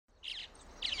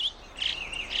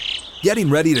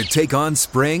Getting ready to take on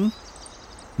spring?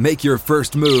 Make your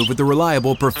first move with the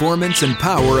reliable performance and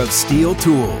power of Steel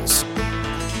tools.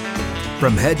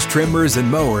 From hedge trimmers and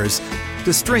mowers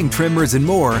to string trimmers and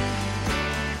more,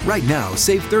 right now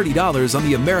save $30 on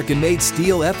the American-made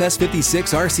Steel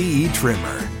FS56 RCE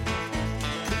trimmer.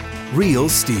 Real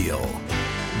Steel.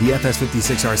 The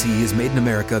FS56 RCE is made in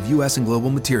America of U.S. and global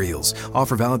materials.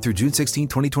 Offer valid through June 16,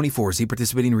 2024. See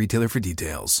participating retailer for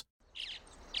details.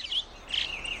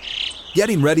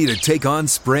 Getting ready to take on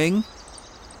spring?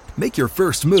 Make your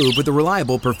first move with the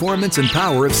reliable performance and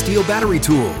power of Steel battery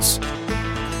tools.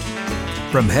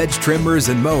 From hedge trimmers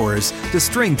and mowers to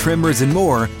string trimmers and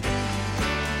more,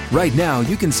 right now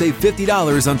you can save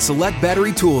 $50 on select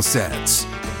battery tool sets.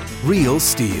 Real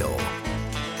Steel.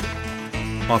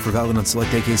 Offer valid on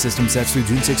select AK system sets through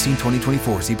June 16,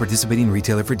 2024. See participating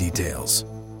retailer for details.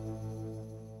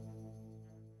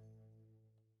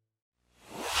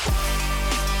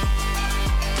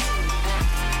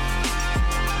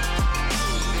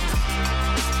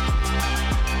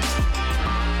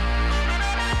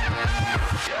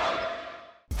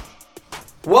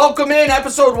 Welcome in,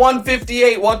 episode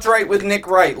 158, What's Right with Nick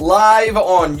Wright, live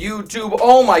on YouTube.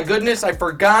 Oh my goodness, I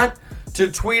forgot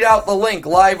to tweet out the link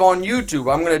live on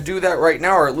YouTube. I'm going to do that right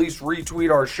now, or at least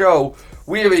retweet our show.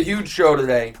 We have a huge show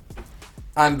today.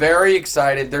 I'm very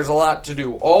excited. There's a lot to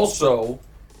do. Also,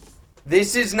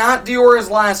 this is not Diora's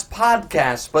last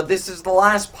podcast, but this is the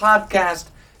last podcast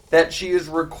that she is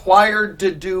required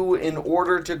to do in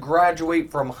order to graduate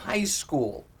from high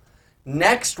school.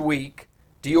 Next week,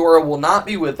 Diora will not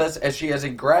be with us as she has a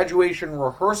graduation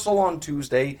rehearsal on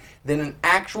Tuesday, then an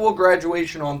actual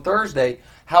graduation on Thursday.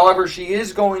 However, she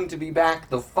is going to be back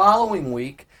the following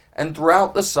week and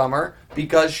throughout the summer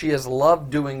because she has loved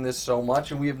doing this so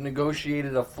much, and we have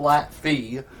negotiated a flat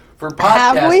fee for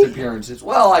podcast appearances.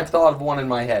 Well, I've thought of one in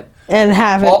my head. And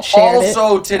haven't shared it.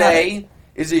 Also, today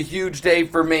is a huge day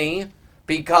for me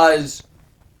because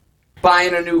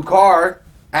buying a new car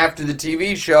after the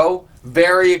TV show,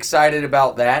 very excited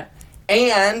about that.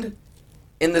 And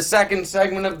in the second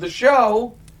segment of the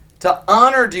show, to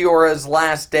honor Diora's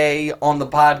last day on the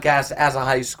podcast as a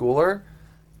high schooler,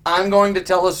 I'm going to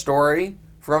tell a story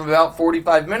from about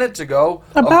 45 minutes ago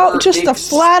about just a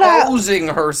flat out exposing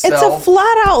herself. It's a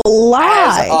flat out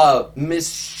lie. As a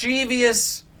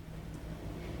mischievous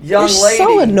young You're lady.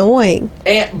 So annoying.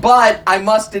 But I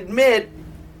must admit,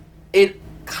 it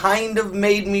kind of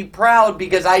made me proud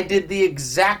because I did the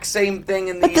exact same thing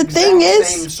in the exact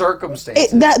same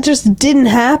circumstances. That just didn't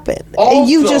happen. Also, and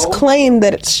you just claim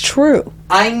that it's true.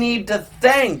 I need to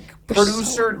thank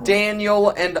producer Daniel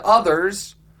and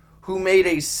others who made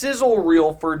a sizzle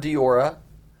reel for Diora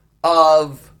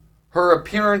of her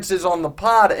appearances on the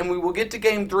pod, and we will get to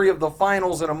Game 3 of the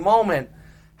finals in a moment.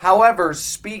 However,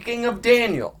 speaking of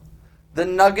Daniel, the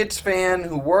Nuggets fan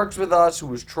who works with us, who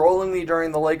was trolling me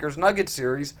during the Lakers-Nuggets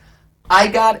series, I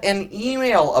got an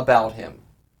email about him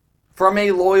from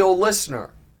a loyal listener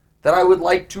that I would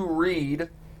like to read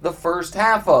the first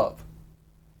half of.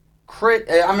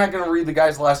 I'm not going to read the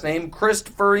guy's last name.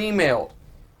 Christopher emailed,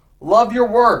 "Love your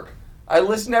work. I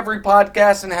listen to every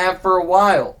podcast and have for a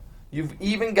while. You've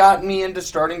even gotten me into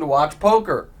starting to watch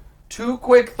poker. 2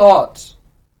 quick thoughts.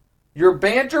 Your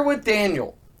banter with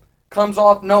Daniel comes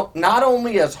off not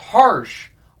only as harsh,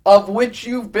 of which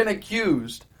you've been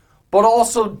accused, but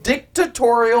also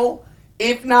dictatorial,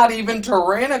 if not even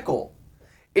tyrannical.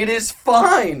 It is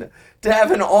fine to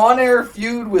have an on-air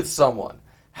feud with someone.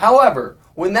 However,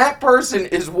 when that person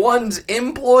is one's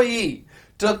employee,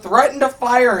 to threaten to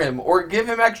fire him or give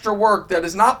him extra work that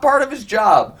is not part of his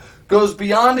job goes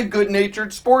beyond a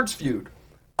good-natured sports feud.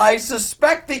 I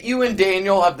suspect that you and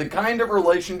Daniel have the kind of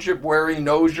relationship where he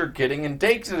knows you're kidding and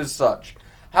takes it as such.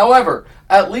 However,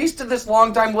 at least to this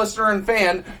longtime listener and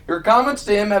fan, your comments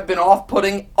to him have been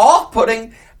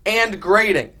off-putting and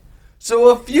grating. So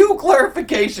a few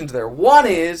clarifications there. One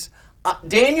is,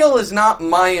 Daniel is not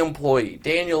my employee.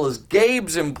 Daniel is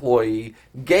Gabe's employee.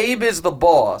 Gabe is the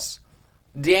boss.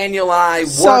 Daniel and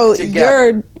I work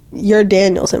together. So you're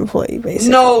Daniel's employee, basically.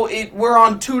 No, we're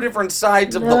on 2 different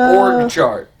sides of the org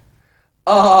chart.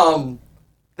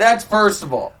 That's first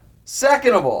of all.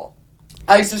 Second of all,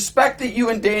 I suspect that you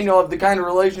and Daniel have the kind of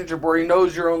relationship where he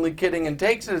knows you're only kidding and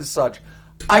takes it as such.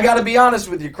 I gotta be honest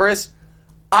with you, Chris.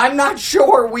 I'm not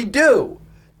sure we do.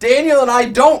 Daniel and I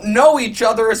don't know each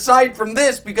other aside from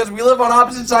this because we live on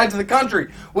opposite sides of the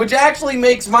country, which actually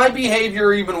makes my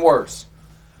behavior even worse.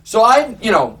 So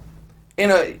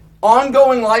in a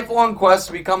ongoing lifelong quest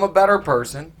to become a better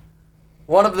person,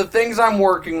 one of the things I'm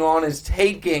working on is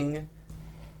taking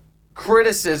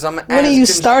criticism as constructive. When are you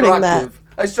starting that?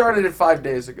 I started it 5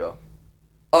 days ago.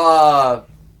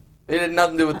 It had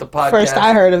nothing to do with the podcast. First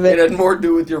I heard of it. It had more to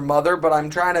do with your mother, but I'm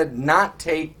trying to not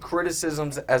take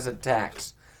criticisms as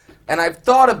attacks. And I've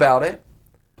thought about it,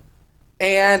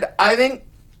 and I think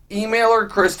emailer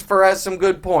Christopher has some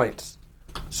good points.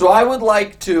 So I would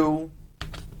like to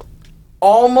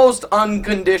almost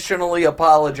unconditionally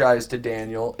apologize to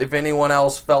Daniel if anyone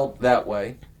else felt that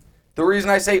way. The reason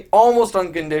I say almost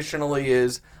unconditionally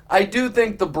is I do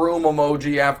think the broom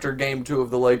emoji after Game 2 of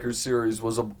the Lakers series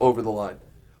was over the line.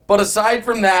 But aside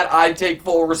from that, I take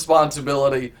full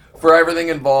responsibility for everything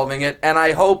involving it, and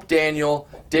I hope Daniel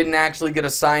didn't actually get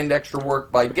assigned extra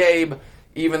work by Gabe,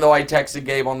 even though I texted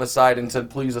Gabe on the side and said,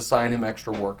 please assign him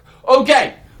extra work.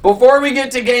 Okay, before we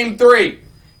get to Game 3,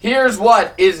 here's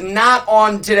what is not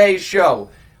on today's show.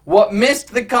 What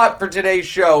missed the cut for today's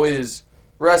show is,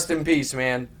 rest in peace,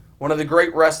 man, one of the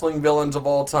great wrestling villains of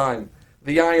all time,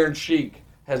 the Iron Sheik,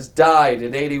 has died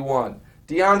at 81.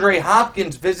 DeAndre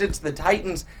Hopkins visits the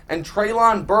Titans, and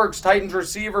Treylon Burks, Titans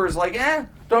receiver, is like,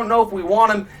 don't know if we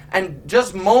want him. And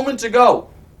just moments ago,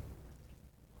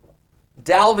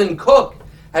 Dalvin Cook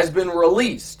has been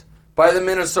released by the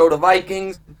Minnesota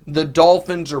Vikings. The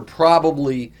Dolphins are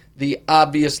probably the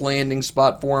obvious landing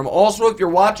spot for him. Also, if you're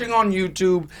watching on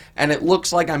YouTube and it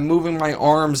looks like I'm moving my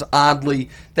arms oddly,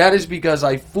 that is because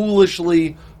I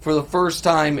foolishly, for the first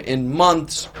time in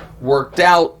months, worked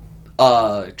out.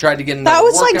 Tried to get in that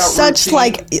was like such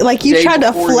routine, like you tried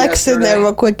to flex yesterday. In there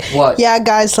real quick. What? Yeah,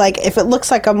 guys, like if it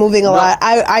looks like I'm moving a lot,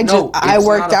 I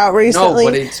worked out recently.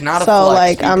 No, but it's not a so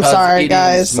flex. Like I'm sorry,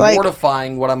 guys. It's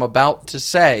mortifying what I'm about to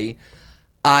say.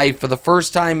 I, for the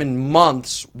first time in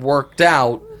months, worked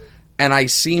out, and I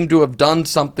seem to have done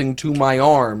something to my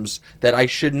arms that I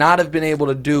should not have been able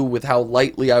to do with how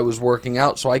lightly I was working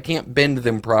out, so I can't bend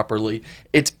them properly.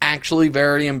 It's actually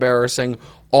very embarrassing.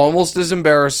 Almost as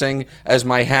embarrassing as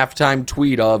my halftime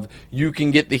tweet of, you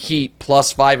can get the Heat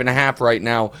plus 5.5 right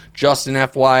now, just an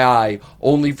FYI,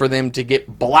 only for them to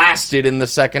get blasted in the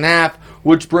second half,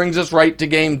 which brings us right to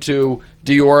Game 2.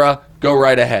 Diora, go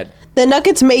right ahead. The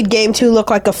Nuggets made Game 2 look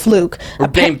like a fluke. Or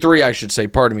Game 3, I should say.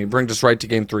 Pardon me. Brings us right to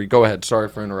Game 3. Go ahead. Sorry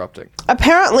for interrupting.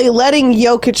 Apparently, letting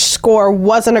Jokic score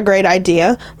wasn't a great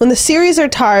idea. When the series are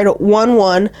tied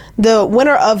 1-1, the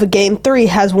winner of Game 3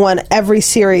 has won every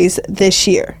series this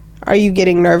year. Are you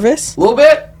getting nervous? A little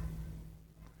bit.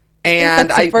 And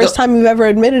that's the first time you've ever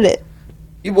admitted it.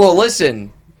 Well,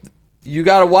 listen. You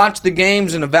got to watch the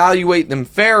games and evaluate them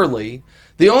fairly.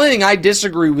 The only thing I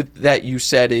disagree with that you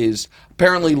said is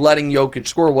apparently letting Jokic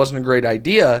score wasn't a great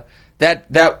idea. That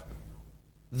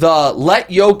the let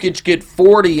Jokic get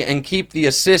 40 and keep the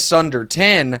assists under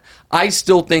 10, I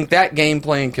still think that game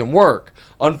plan can work.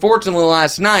 Unfortunately,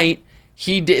 last night,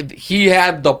 he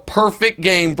had the perfect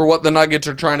game for what the Nuggets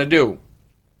are trying to do.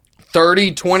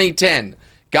 30, 20, 10.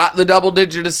 Got the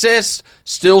double-digit assists,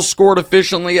 still scored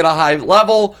efficiently at a high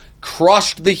level,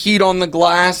 crushed the Heat on the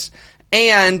glass,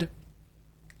 and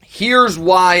here's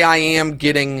why I am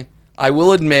I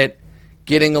will admit,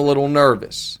 getting a little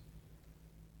nervous.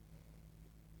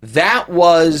 That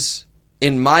was,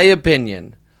 in my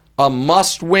opinion, a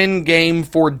must-win game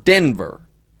for Denver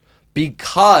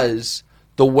because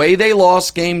the way they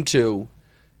lost Game 2,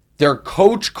 their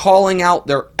coach calling out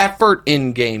their effort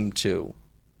in Game 2,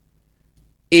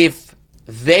 if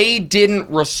they didn't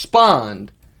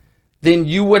respond, then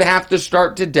you would have to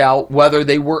start to doubt whether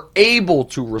they were able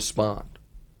to respond.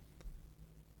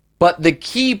 But the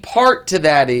key part to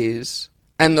that is,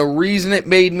 and the reason it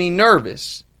made me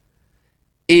nervous,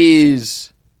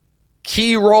 is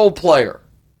key role player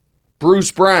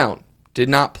Bruce Brown did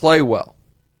not play well.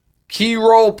 Key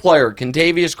role player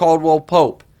Kentavious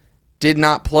Caldwell-Pope did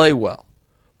not play well.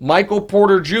 Michael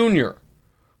Porter Jr.,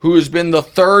 who has been the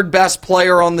third best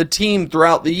player on the team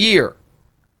throughout the year,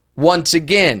 once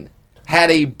again had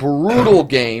a brutal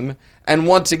game and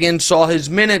once again saw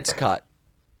his minutes cut.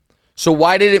 So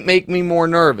why did it make me more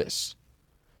nervous?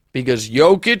 Because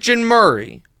Jokic and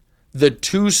Murray, the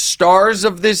two stars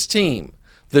of this team,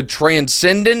 the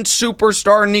transcendent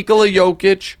superstar Nikola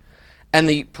Jokic and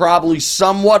the probably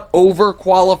somewhat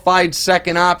overqualified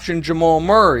second option Jamal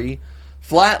Murray,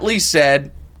 flatly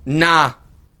said, nah,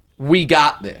 we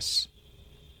got this.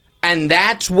 And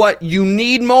that's what you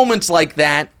need, moments like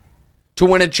that to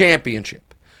win a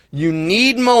championship. You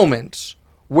need moments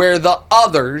where the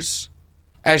others,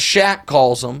 as Shaq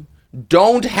calls them,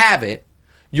 don't have it.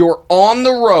 You're on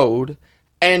the road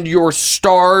and your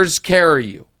stars carry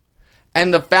you.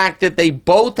 And the fact that they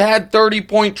both had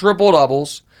 30-point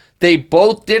triple-doubles, they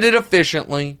both did it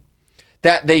efficiently,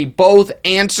 that they both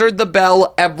answered the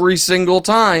bell every single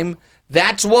time,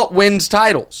 that's what wins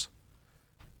titles.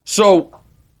 So,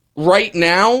 right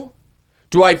now,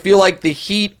 Do I feel like the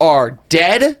Heat are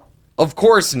dead? Of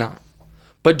course not.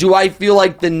 But do I feel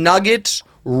like the Nuggets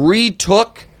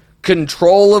retook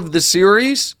control of the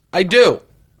series? I do.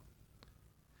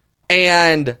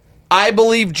 And I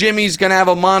believe Jimmy's going to have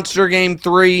a monster game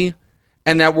 3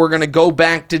 and that we're going to go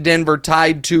back to Denver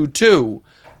tied 2-2.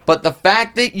 But the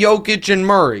fact that Jokic and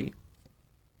Murray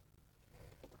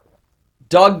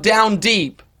dug down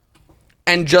deep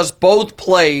and just both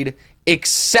played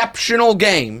exceptional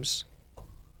games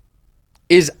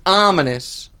is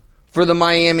ominous for the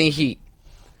Miami Heat.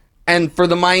 And for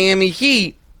the Miami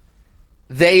Heat,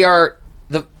 they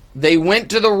went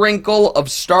to the wrinkle of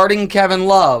starting Kevin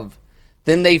Love.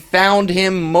 Then they found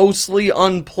him mostly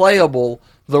unplayable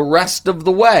the rest of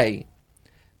the way.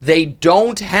 They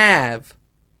don't have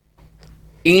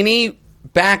any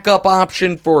backup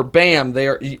option for Bam.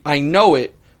 I know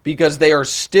it because they are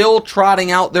still trotting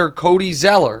out their Cody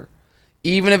Zeller.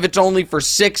 Even if it's only for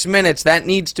 6 minutes, that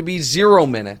needs to be 0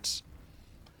 minutes.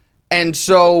 And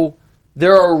so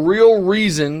there are real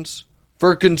reasons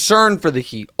for concern for the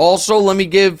Heat. Also, let me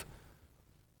give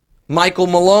Michael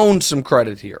Malone some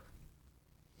credit here.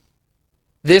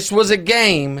 This was a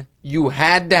game you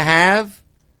had to have,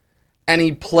 and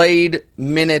he played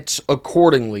minutes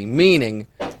accordingly, meaning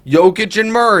Jokic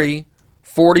and Murray,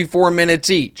 44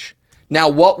 minutes each. Now,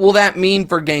 what will that mean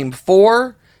for Game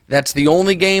 4? That's the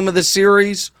only game of the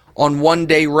series on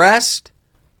one-day rest.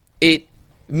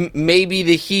 Maybe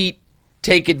the Heat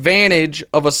take advantage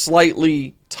of a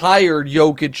slightly tired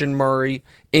Jokic and Murray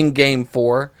in Game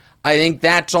 4. I think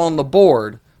that's on the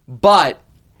board. But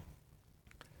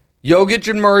Jokic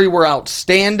and Murray were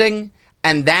outstanding,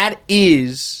 and that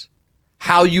is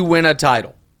how you win a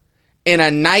title. In a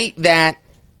night that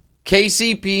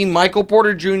KCP, Michael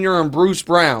Porter Jr., and Bruce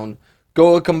Brown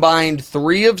go a combined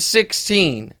 3 of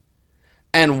 16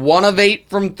 and 1 of 8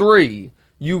 from 3,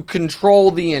 you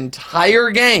control the entire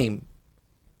game.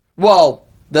 Well,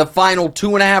 the final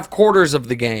 2.5 quarters of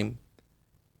the game,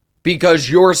 because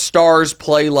your stars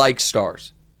play like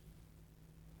stars.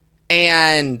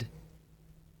 And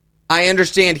I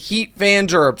understand Heat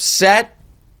fans are upset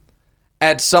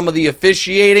at some of the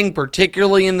officiating,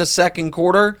 particularly in the second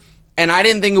quarter, and I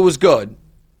didn't think it was good.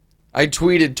 I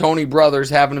tweeted Tony Brothers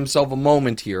having himself a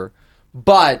moment here,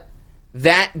 but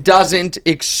that doesn't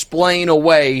explain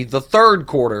away the third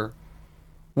quarter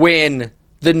when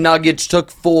the Nuggets took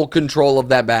full control of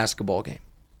that basketball game.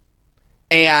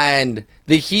 And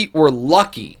the Heat were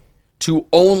lucky to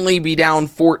only be down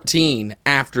 14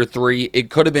 after 3. It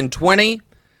could have been 20.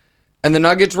 And the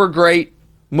Nuggets were great,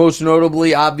 most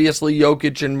notably, obviously,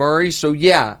 Jokic and Murray. So,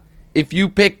 yeah, if you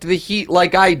picked the Heat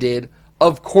like I did,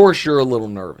 of course you're a little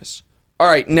nervous. All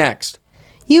right, next.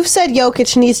 You've said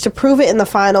Jokic needs to prove it in the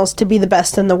finals to be the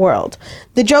best in the world.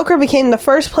 The Joker became the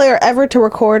first player ever to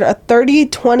record a 30,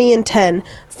 20, and 10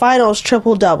 finals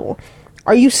triple-double.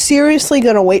 Are you seriously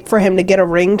going to wait for him to get a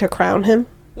ring to crown him?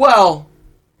 Well,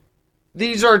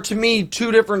 these are, to me,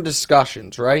 two different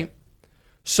discussions, right?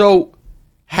 So,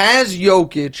 has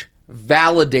Jokic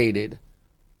validated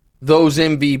those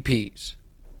MVPs?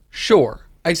 Sure.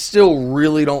 I still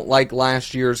really don't like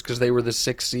last year's because they were the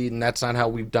 6th seed, and that's not how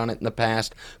we've done it in the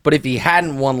past. But if he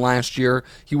hadn't won last year,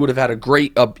 he would have had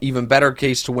a even better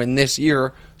case to win this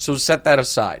year, so set that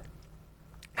aside.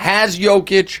 Has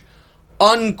Jokic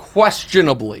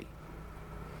unquestionably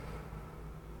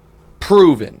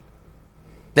proven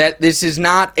that this is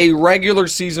not a regular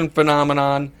season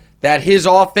phenomenon, that his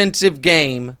offensive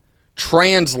game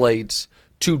translates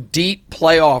to deep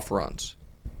playoff runs?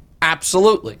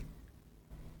 Absolutely.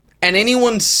 And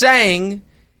anyone saying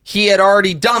he had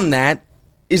already done that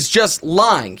is just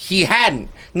lying. He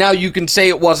hadn't. Now, you can say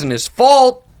it wasn't his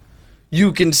fault.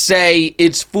 You can say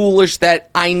it's foolish that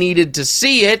I needed to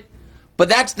see it. But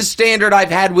that's the standard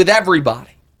I've had with everybody.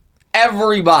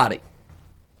 Everybody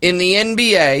in the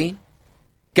NBA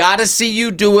got to see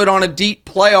you do it on a deep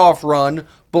playoff run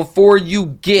before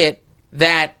you get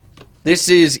that this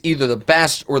is either the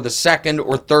best or the second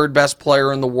or third best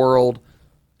player in the world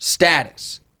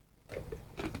status.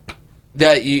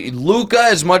 That Luka,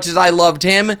 as much as I loved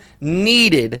him,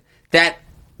 needed that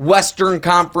Western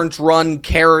Conference run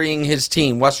carrying his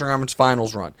team, Western Conference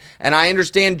Finals run. And I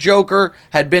understand Joker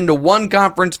had been to one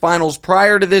conference finals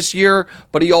prior to this year,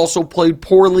 but he also played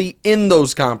poorly in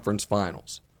those conference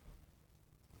finals.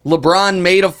 LeBron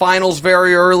made a finals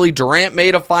very early. Durant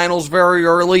made a finals very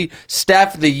early.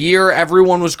 Steph, the year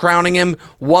everyone was crowning him,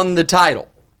 won the title.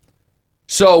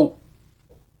 So,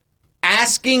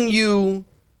 asking you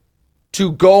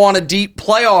to go on a deep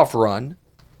playoff run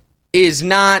is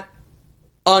not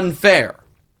unfair.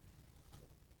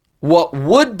 What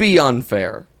would be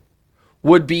unfair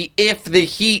would be if the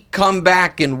Heat come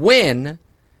back and win.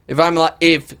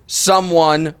 If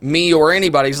someone, me or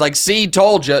anybody's like, see,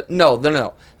 told you.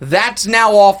 No. That's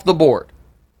now off the board.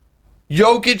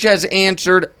 Jokic has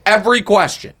answered every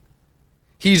question.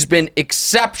 He's been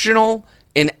exceptional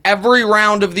in every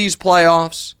round of these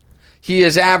playoffs. He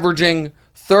is averaging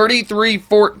 33,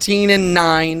 14, and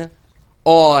 9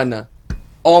 on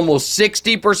almost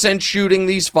 60% shooting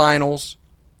these finals.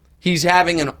 He's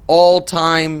having an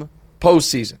all-time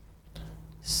postseason.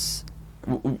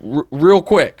 Real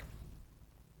quick.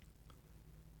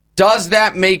 Does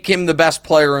that make him the best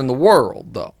player in the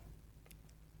world, though?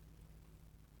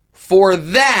 For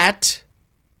that,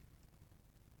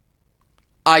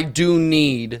 I do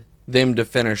need them to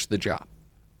finish the job.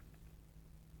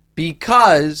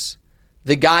 Because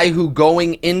the guy who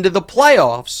going into the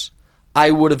playoffs,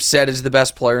 I would have said is the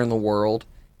best player in the world,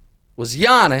 was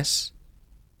Giannis.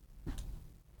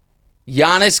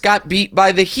 Giannis got beat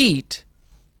by the Heat.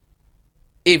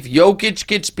 If Jokic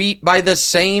gets beat by the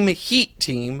same Heat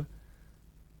team,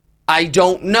 I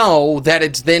don't know that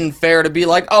it's then fair to be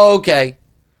like, oh, okay,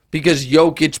 because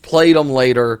Jokic played him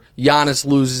later, Giannis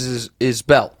loses his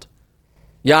belt.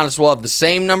 Giannis will have the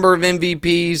same number of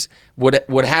MVPs,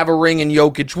 would have a ring, and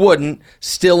Jokic wouldn't,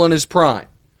 still in his prime.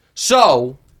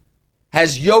 So,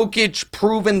 has Jokic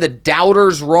proven the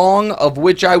doubters wrong, of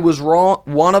which I was wrong,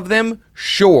 one of them?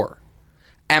 Sure.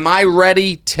 Am I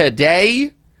ready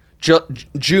today,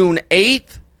 June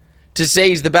 8th, to say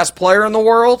he's the best player in the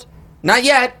world? Not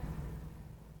yet.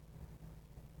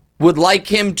 Would like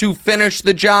him to finish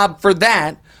the job for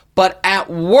that, but at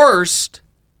worst,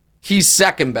 he's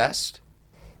second best.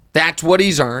 That's what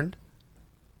he's earned.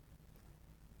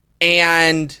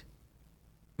 And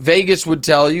Vegas would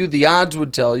tell you, the odds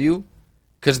would tell you,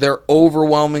 because they're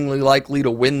overwhelmingly likely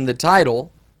to win the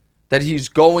title, that he's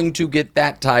going to get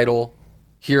that title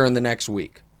here in the next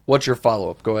week. What's your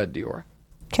follow-up? Go ahead, Dior.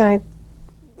 Can I?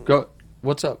 Go.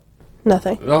 What's up?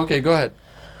 Nothing. Okay, go ahead.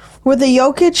 Were the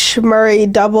Jokic-Murray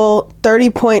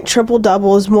 30-point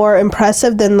triple-doubles more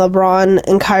impressive than LeBron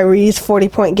and Kyrie's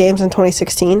 40-point games in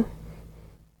 2016?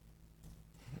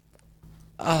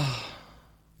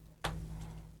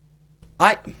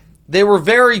 They were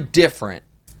very different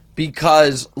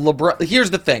because LeBron. Here's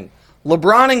the thing: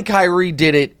 LeBron and Kyrie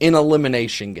did it in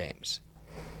elimination games.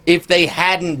 If they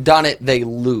hadn't done it, they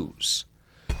lose.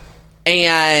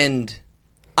 And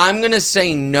I'm gonna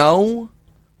say no,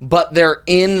 but they're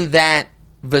in that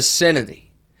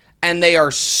vicinity, and they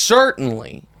are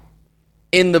certainly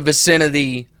in the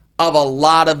vicinity of a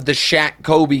lot of the Shaq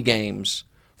Kobe games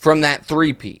from that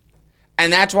three-peat.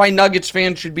 And that's why Nuggets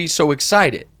fans should be so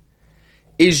excited,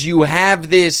 is you have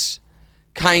this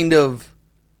kind of,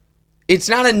 it's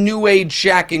not a new age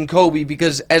Shaq and Kobe,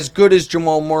 because as good as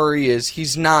Jamal Murray is,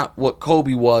 he's not what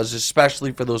Kobe was,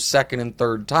 especially for those second and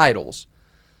third titles.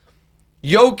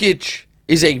 Jokic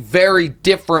is a very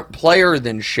different player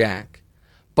than Shaq,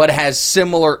 but has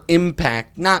similar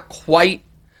impact, not quite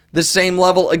the same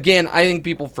level. Again, I think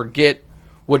people forget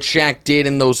what Shaq did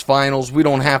in those finals. We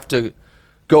don't have to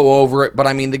go over it, but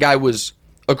I mean, the guy was,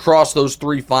 across those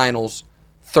three finals,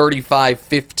 35,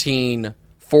 15,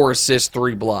 4 assists,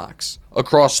 3 blocks,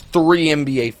 across 3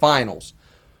 NBA finals.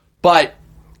 But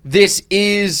this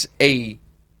is a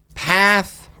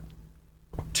path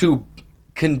to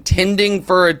contending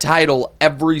for a title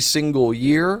every single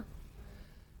year,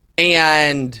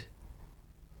 and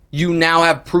you now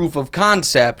have proof of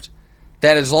concept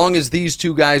that as long as these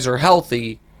two guys are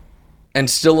healthy and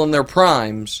still in their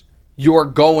primes, you're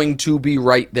going to be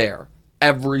right there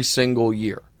every single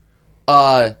year.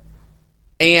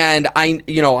 And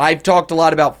I've talked a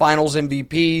lot about finals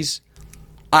MVPs.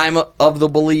 I'm of the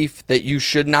belief that you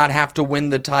should not have to win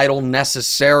the title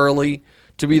necessarily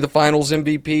to be the finals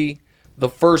MVP. The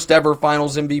first ever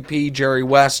finals MVP, Jerry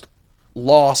West,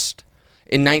 lost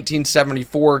in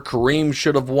 1974. Kareem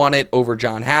should have won it over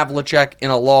John Havlicek in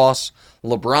a loss.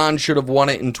 LeBron should have won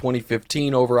it in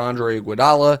 2015 over Andre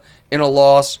Iguodala in a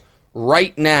loss.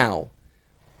 Right now,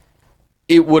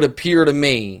 it would appear to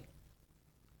me,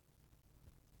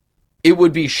 it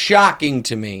would be shocking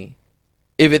to me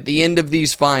if at the end of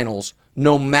these finals,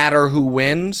 no matter who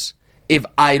wins, if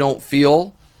I don't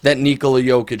feel that Nikola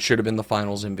Jokic should have been the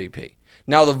finals MVP.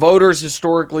 Now, the voters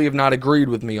historically have not agreed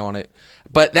with me on it,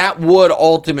 but that would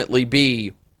ultimately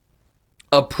be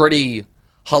a pretty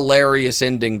hilarious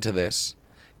ending to this.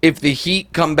 If the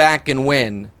Heat come back and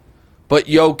win, but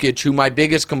Jokic, who my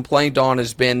biggest complaint on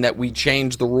has been that we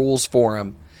changed the rules for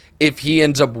him, if he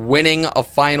ends up winning a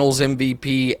finals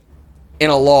MVP in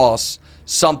a loss,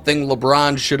 something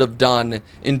LeBron should have done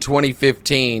in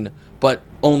 2015, but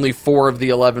only 4 of the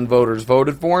 11 voters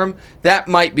voted for him. That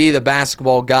might be the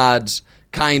basketball gods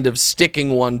kind of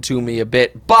sticking one to me a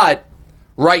bit, but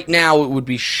right now it would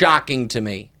be shocking to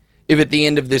me if at the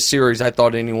end of this series I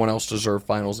thought anyone else deserved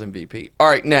Finals MVP. All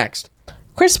right, next.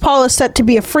 Chris Paul is set to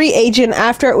be a free agent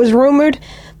after it was rumored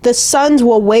the Suns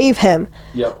will waive him.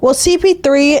 Yep. Will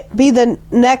CP3 be the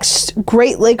next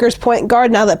great Lakers point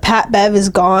guard now that Pat Bev is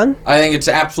gone? I think it's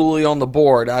absolutely on the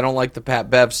board. I don't like the Pat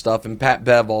Bev stuff, and Pat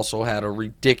Bev also had a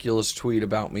ridiculous tweet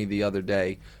about me the other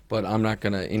day, but I'm not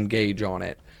going to engage on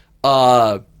it.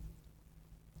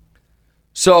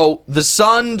 So the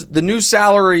Suns, the new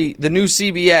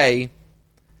CBA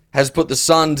has put the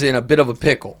Suns in a bit of a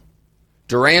pickle.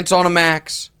 Durant's on a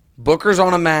max, Booker's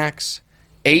on a max,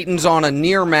 Ayton's on a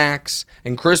near max,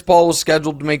 and Chris Paul was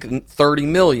scheduled to make $30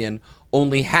 million.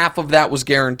 Only half of that was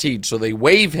guaranteed, so they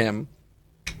waive him.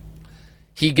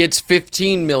 He gets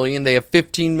 $15 million. They have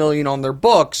 $15 million on their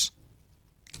books,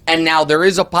 and now there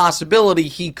is a possibility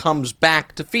he comes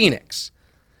back to Phoenix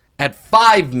at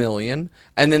 $5 million,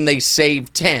 and then they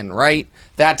save 10, right?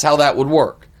 That's how that would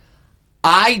work.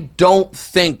 I don't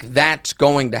think that's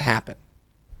going to happen.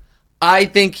 I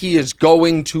think he is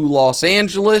going to Los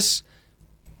Angeles,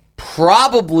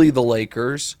 probably the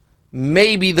Lakers,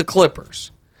 maybe the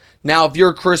Clippers. Now, if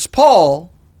you're Chris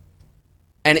Paul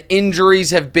and injuries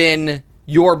have been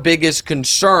your biggest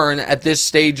concern at this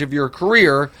stage of your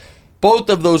career,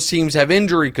 both of those teams have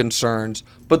injury concerns,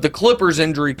 but the Clippers'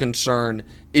 injury concern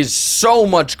is so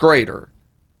much greater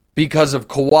because of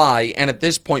Kawhi and at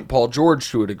this point Paul George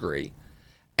to a degree.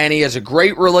 And he has a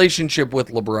great relationship with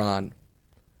LeBron.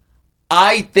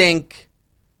 I think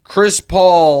Chris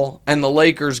Paul and the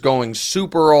Lakers going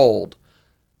super old.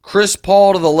 Chris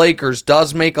Paul to the Lakers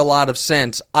does make a lot of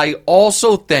sense. I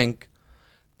also think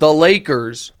the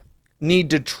Lakers need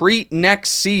to treat next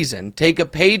season, take a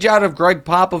page out of Greg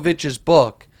Popovich's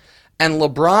book, and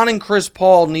LeBron and Chris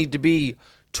Paul need to be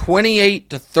 28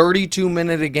 to 32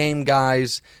 minute a game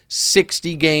guys,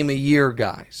 60 game a year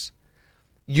guys.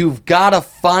 You've got to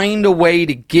find a way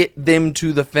to get them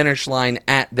to the finish line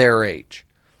at their age.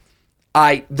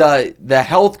 The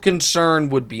health concern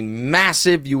would be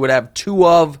massive. You would have two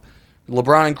of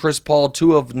LeBron and Chris Paul,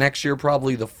 two of next year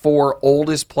probably the 4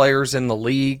 oldest players in the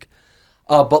league.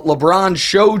 But LeBron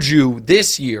showed you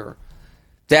this year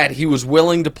that he was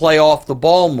willing to play off the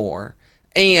ball more.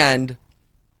 And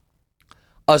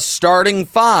a starting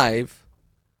 5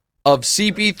 of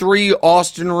CP3,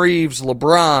 Austin Reeves,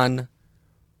 LeBron,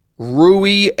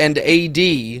 Rui, and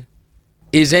AD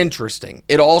is interesting.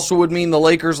 It also would mean the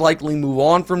Lakers likely move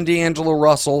on from D'Angelo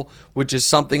Russell, which is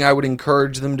something I would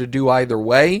encourage them to do either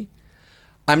way.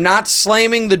 I'm not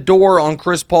slamming the door on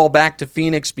Chris Paul back to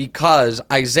Phoenix because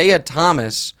Isaiah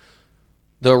Thomas,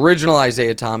 the original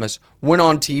Isaiah Thomas, went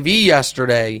on TV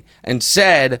yesterday and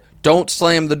said, don't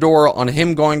slam the door on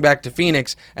him going back to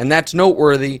Phoenix, and that's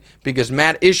noteworthy because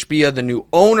Matt Ishbia, the new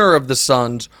owner of the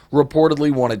Suns,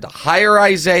 reportedly wanted to hire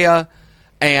Isaiah,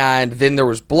 and then there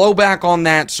was blowback on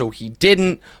that, so he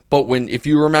didn't. But if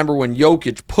you remember when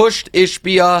Jokic pushed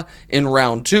Ishbia in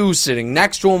round 2, sitting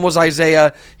next to him was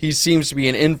Isaiah. He seems to be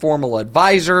an informal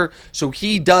advisor, so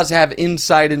he does have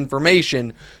inside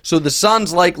information. So the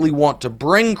Suns likely want to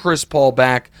bring Chris Paul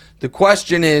back. The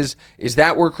question is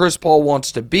that where Chris Paul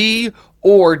wants to be,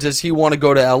 or does he want to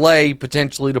go to LA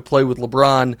potentially to play with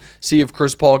LeBron, see if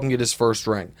Chris Paul can get his first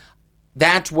ring?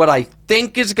 That's what I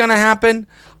think is going to happen.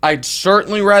 I'd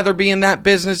certainly rather be in that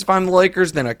business if I'm the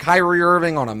Lakers than a Kyrie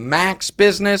Irving on a max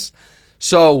business.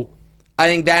 So I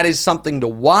think that is something to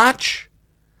watch.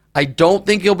 I don't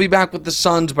think he'll be back with the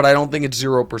Suns, but I don't think it's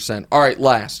 0%. All right,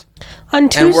 last. And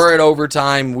we're at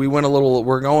overtime. We're going a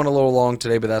little long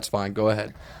today, but that's fine. Go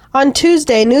ahead. On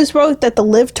Tuesday, news broke that the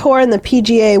Live Tour and the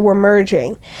PGA were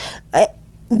merging.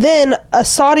 Then a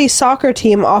Saudi soccer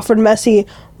team offered Messi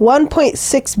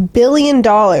 $1.6 billion.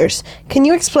 Can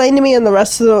you explain to me and the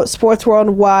rest of the sports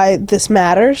world why this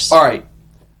matters? All right.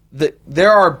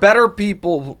 There are better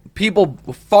people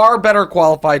far better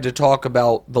qualified to talk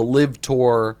about the Live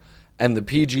Tour and the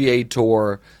PGA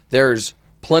Tour. There's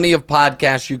plenty of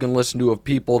podcasts you can listen to of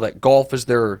people that golf is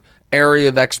their area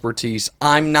of expertise.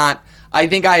 I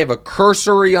think I have a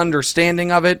cursory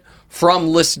understanding of it from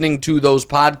listening to those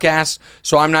podcasts,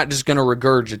 so I'm not just going to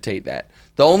regurgitate that.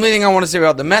 The only thing I want to say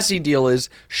about the Messi deal is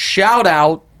shout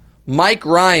out Mike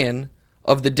Ryan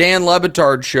of the Dan Le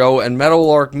Batard Show and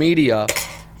Meadowlark Media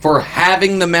for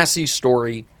having the Messi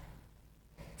story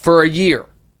for a year.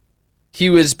 He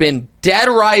has been dead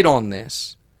right on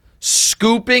this,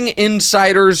 scooping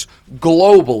insiders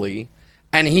globally,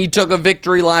 and he took a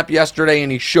victory lap yesterday,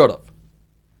 and he should have.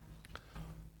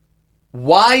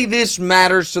 Why this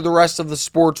matters to the rest of the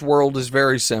sports world is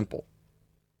very simple.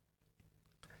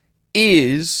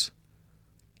 Is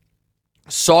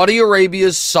Saudi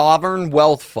Arabia's sovereign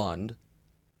wealth fund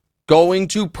going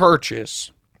to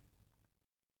purchase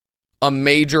a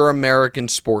major American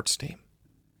sports team?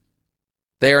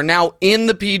 They are now in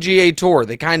the PGA Tour.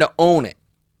 They kind of own it.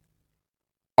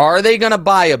 Are they going to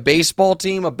buy a baseball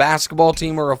team, a basketball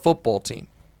team, or a football team?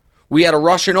 We had a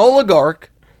Russian oligarch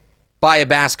buy a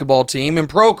basketball team in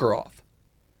Prokhorov.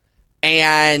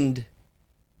 And,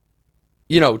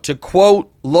 to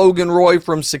quote Logan Roy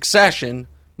from Succession,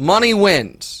 money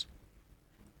wins.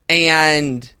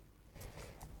 And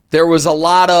there was a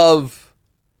lot of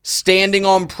standing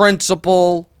on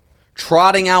principle,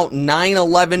 trotting out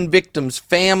 9/11 victims'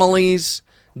 families,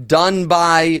 done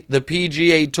by the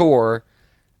PGA Tour,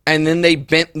 and then they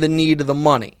bent the knee to the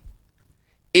money.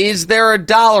 Is there a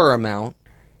dollar amount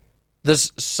the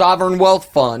sovereign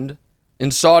wealth fund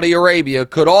in Saudi Arabia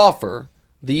could offer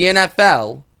the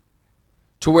NFL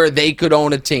to where they could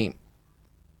own a team?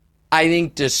 I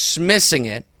think dismissing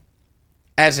it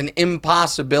as an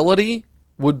impossibility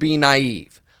would be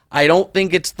naive. I don't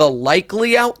think it's the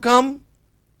likely outcome,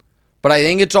 but I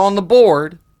think it's on the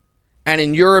board, and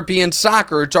in European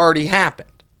soccer, it's already happened.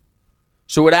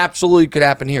 So it absolutely could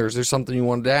happen here. Is there something you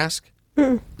wanted to ask?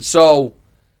 So,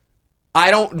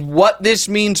 what this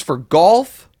means for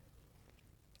golf,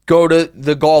 go to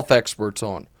the golf experts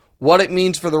on. What it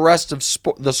means for the rest of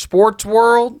the sports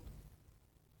world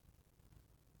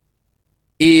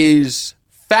is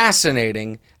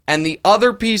fascinating. And the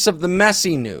other piece of the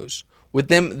Messi news, with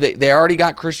them, they already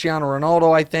got Cristiano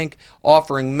Ronaldo, I think,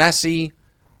 offering Messi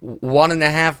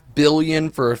 $1.5 billion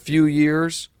for a few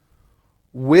years.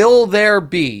 Will there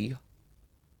be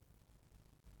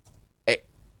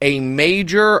a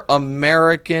major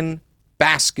American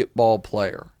basketball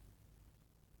player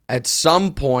at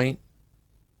some point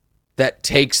that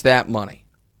takes that money?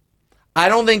 I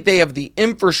don't think they have the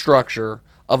infrastructure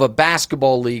of a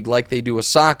basketball league like they do a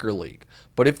soccer league.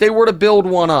 But if they were to build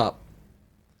one up,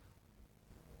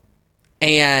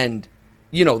 and,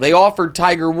 they offered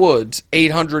Tiger Woods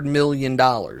 $800 million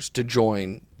to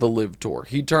join the Live Tour.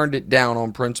 He turned it down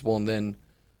on principle, and then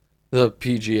the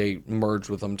PGA merged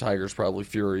with them. Tiger's probably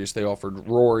furious. They offered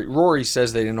Rory. Rory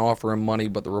says they didn't offer him money,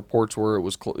 but the reports were it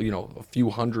was, a few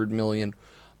 $100 million.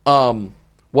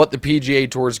 What the PGA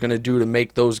Tour is going to do to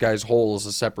make those guys whole is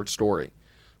a separate story.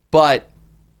 But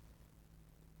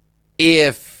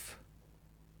if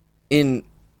in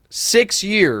 6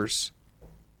 years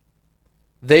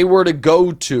they were to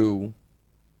go to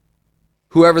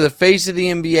whoever the face of the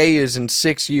NBA is in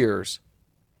 6 years,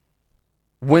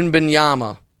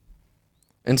 Wembanyama,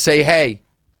 and say, hey,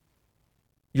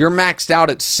 you're maxed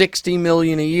out at $60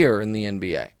 million a year in the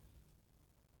NBA.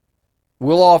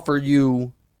 We'll offer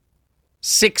you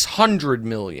 $600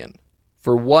 million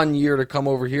for 1 year to come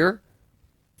over here.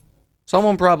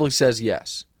 Someone probably says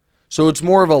yes. So it's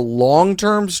more of a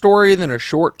long-term story than a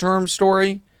short-term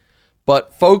story.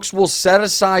 But folks will set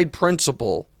aside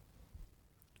principle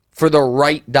for the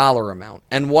right dollar amount.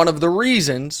 And one of the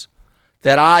reasons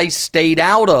that I stayed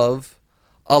out of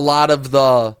a lot of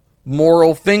the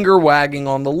moral finger wagging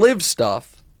on the live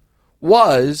stuff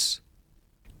was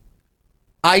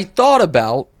I thought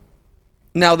about,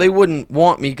 now they wouldn't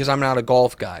want me because I'm not a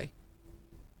golf guy.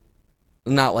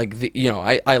 Not like,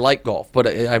 I like golf, but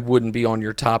I wouldn't be on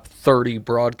your top 30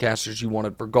 broadcasters you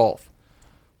wanted for golf.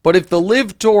 But if the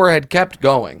Live Tour had kept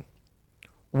going,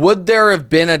 would there have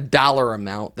been a dollar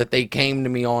amount that they came to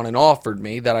me on and offered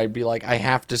me that I'd be like, I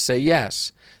have to say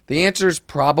yes? The answer is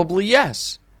probably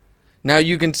yes. Now,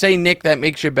 you can say, Nick, that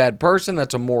makes you a bad person.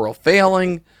 That's a moral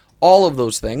failing. All of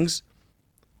those things.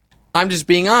 I'm just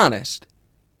being honest.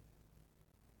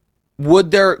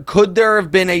 Could there have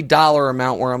been a dollar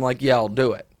amount where I'm like, yeah, I'll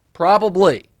do it?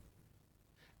 Probably.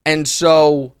 And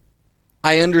so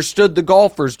I understood the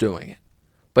golfers doing it.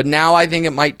 But now I think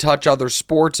it might touch other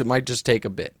sports. It might just take a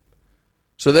bit.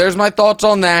 So there's my thoughts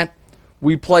on that.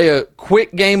 We play a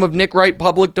quick game of Nick Wright,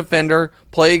 Public Defender.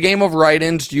 Play a game of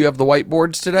Wright-Ins. Do you have the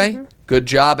whiteboards today? Mm-hmm. Good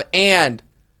job. And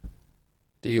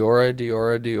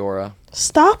Diora.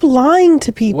 Stop lying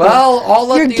to people.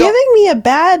 Well, you're giving me a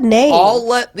bad name. I'll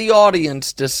let the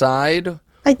audience decide.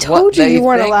 I told you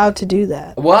weren't allowed to do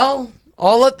that. Well,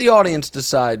 I'll let the audience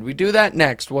decide. We do that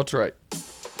next. What's right?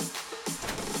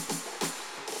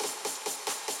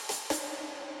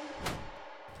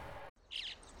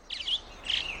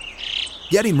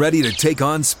 Getting ready to take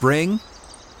on spring?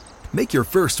 Make your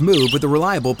first move with the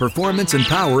reliable performance and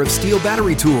power of Steel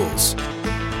battery tools.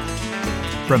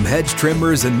 From hedge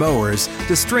trimmers and mowers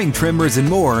to string trimmers and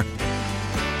more,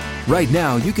 Right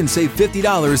now, you can save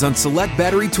 $50 on select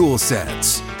battery tool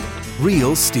sets.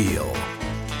 Real STIHL.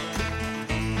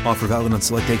 Offer valid on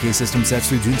select AK system sets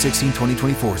through June 16,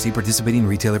 2024. See participating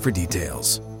retailer for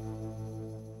details.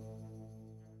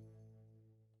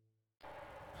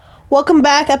 Welcome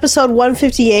back, episode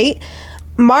 158.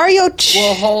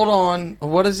 Well, hold on.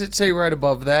 What does it say right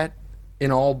above that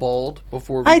in all bold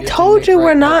before we I told you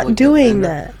we're not doing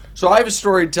that. So I have a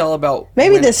story to tell about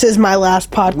maybe this is my last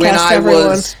podcast, when I everyone.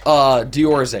 was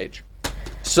Dior's age.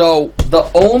 So the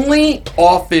only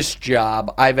office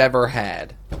job I've ever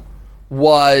had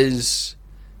was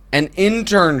an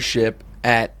internship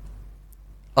at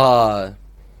I'm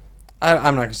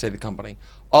not going to say the company.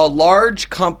 A large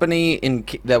company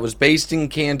that was based in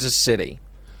Kansas City.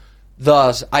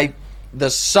 The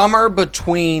summer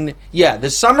between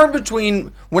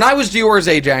when I was Dior's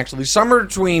age, actually, summer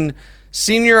between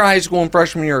senior high school and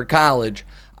freshman year of college,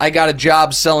 I got a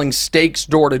job selling steaks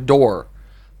door to door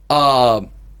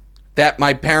that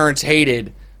my parents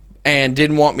hated and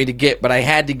didn't want me to get, but I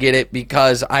had to get it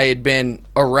because I had been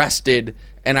arrested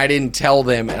and I didn't tell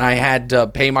them, and I had to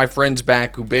pay my friends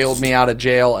back who bailed me out of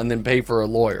jail and then pay for a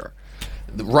lawyer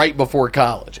right before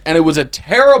college. And it was a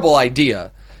terrible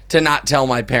idea to not tell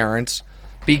my parents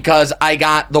because I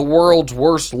got the world's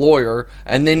worst lawyer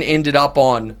and then ended up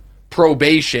on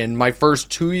probation my first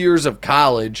 2 years of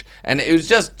college, and it was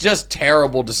just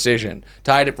terrible decision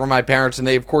to hide it from my parents, and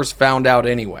they of course found out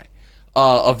anyway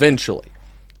eventually.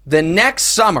 The next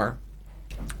summer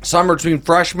between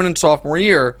freshman and sophomore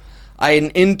year, I had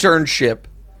an internship,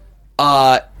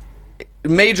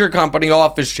 major company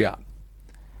office job,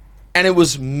 and it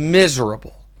was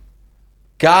miserable.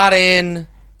 Got in,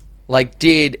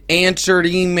 answered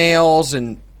emails,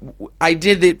 and I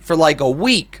did it for like a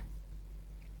week,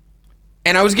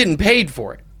 and I was getting paid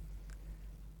for it.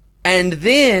 And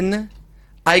then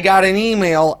I got an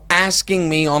email asking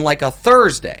me on like a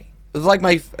Thursday, it was like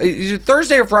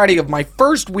Thursday or Friday of my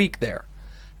first week there,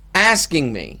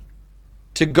 asking me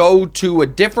to go to a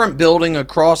different building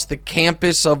across the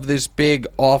campus of this big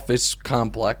office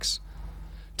complex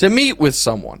to meet with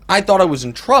someone. I thought I was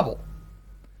in trouble.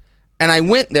 And I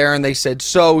went there and they said,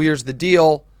 so here's the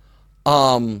deal.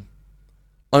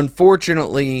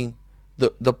 Unfortunately,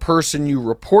 the person you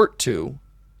report to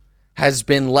has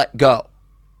been let go.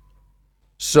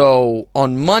 So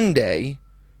on Monday,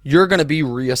 you're going to be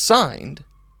reassigned.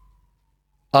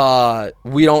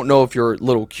 We don't know if your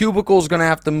little cubicle is going to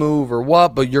have to move or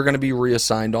what, but you're going to be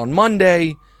reassigned on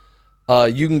Monday.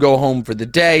 You can go home for the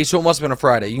day. So it must have been a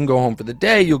Friday. You can go home for the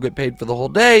day. You'll get paid for the whole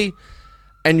day.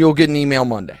 And you'll get an email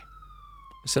Monday.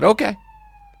 I said, okay.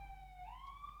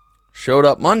 Showed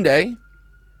up Monday.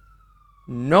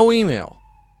 No email.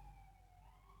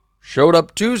 Showed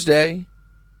up Tuesday.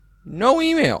 No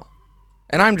email.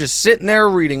 And I'm just sitting there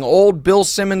reading old Bill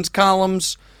Simmons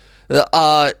columns.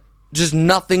 Just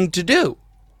nothing to do.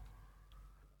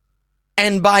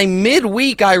 And by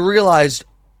midweek, I realized,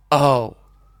 oh,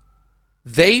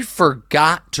 they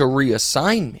forgot to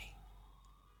reassign me.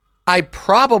 I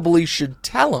probably should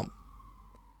tell them.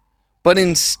 But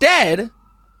instead,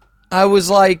 I was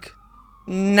like,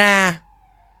 nah,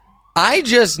 I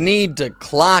just need to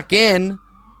clock in,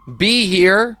 be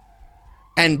here,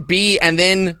 and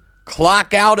then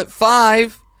clock out at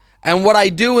 5. And what I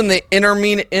do in the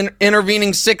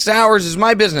intervening 6 hours is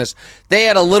my business. They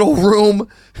had a little room.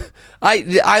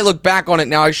 I look back on it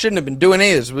now. I shouldn't have been doing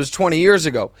any of this. It was 20 years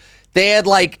ago. They had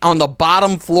on the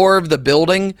bottom floor of the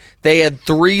building, they had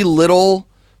 3 little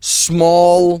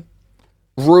small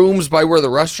rooms by where the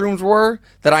restrooms were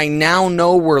that I now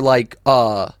know were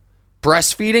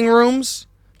breastfeeding rooms.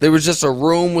 There was just a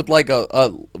room with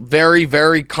a very,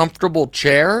 very comfortable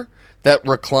chair that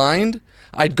reclined.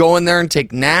 I'd go in there and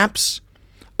take naps.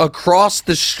 Across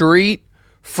the street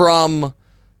from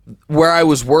where I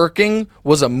was working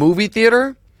was a movie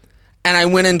theater, and I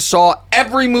went and saw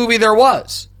every movie there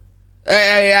was.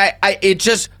 It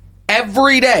just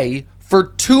every day for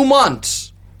 2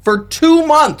 months. For 2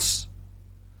 months,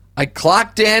 I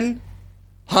clocked in,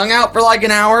 hung out for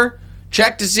an hour,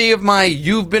 checked to see if my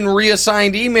 "you've been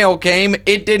reassigned" email came.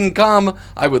 It didn't come.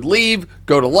 I would leave,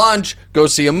 go to lunch, go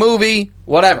see a movie,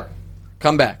 whatever.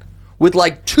 Come back. With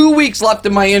 2 weeks left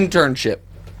in my internship,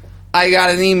 I got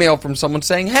an email from someone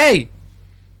saying, hey,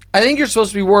 I think you're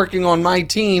supposed to be working on my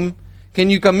team. Can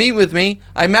you come meet with me?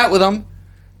 I met with them.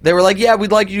 They were like, yeah,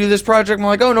 we'd like you to do this project. I'm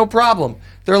like, oh, no problem.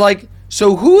 They're like,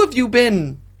 so who have you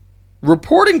been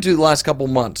reporting to the last couple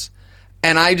months?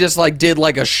 And I just did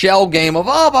a shell game of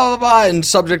blah, blah, blah, and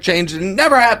subject change. And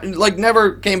never happened,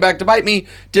 never came back to bite me.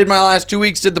 Did my last 2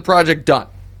 weeks, did the project, done.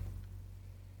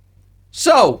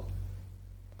 So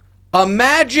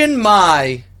Imagine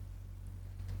my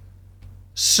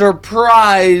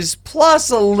surprise plus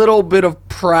a little bit of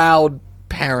proud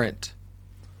parent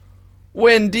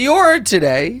when Diora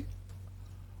today,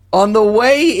 on the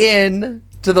way in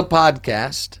to the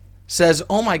podcast, says,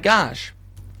 "Oh my gosh,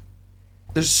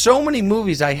 there's so many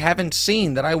movies I haven't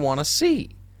seen that I want to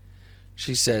see."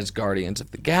 She says Guardians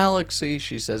of the Galaxy.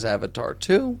 She says Avatar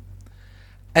 2.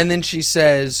 And then she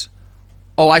says,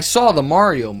 "Oh, I saw the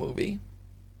Mario movie."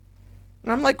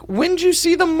 And I'm like, "When'd you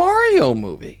see the Mario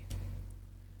movie?"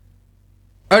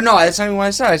 Oh, no, that's not even what I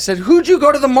said. I said, "Who'd you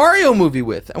go to the Mario movie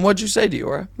with?" And what'd you say,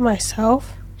 Diora?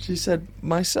 Myself. She said,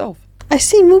 "Myself." I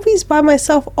see movies by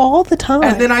myself all the time.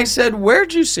 And then I said,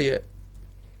 "Where'd you see it?"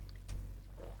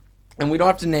 And we don't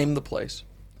have to name the place.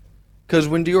 Because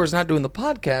when Diora's not doing the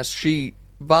podcast, she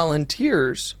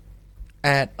volunteers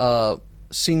at a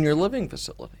senior living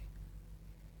facility.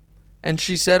 And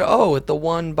she said, "Oh, at the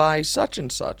one by such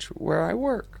and such where I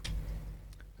work."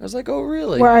 I was like, "Oh,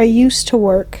 really?" Where I used to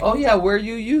work. "Oh, yeah, where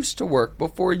you used to work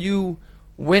before you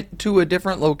went to a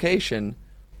different location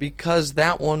because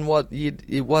that one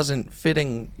it wasn't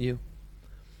fitting you."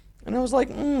 And I was like,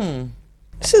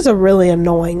 This is a really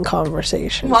annoying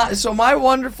conversation. So my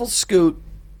wonderful Scoot,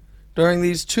 during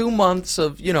these 2 months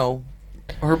of,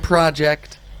 her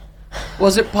project,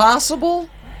 was it possible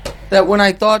that when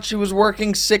I thought she was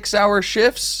working 6-hour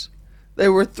shifts, they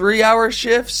were 3-hour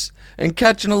shifts, and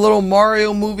catching a little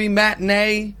Mario movie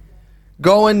matinee,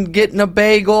 going, getting a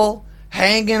bagel,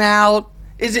 hanging out?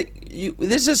 This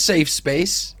is a safe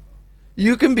space.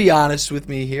 You can be honest with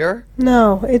me here.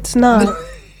 No, it's not.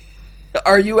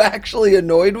 Are you actually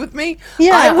annoyed with me?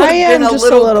 Yeah, I would have been am a just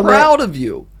little proud bit. of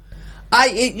you.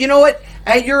 You know what?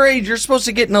 At your age, you're supposed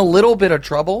to get in a little bit of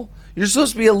trouble. You're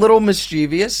supposed to be a little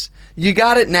mischievous. You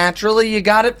got it naturally. You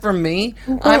got it from me.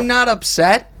 I'm not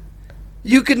upset.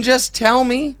 You can just tell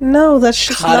me. No, that's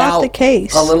just Cut not out the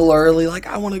case. a little early, like,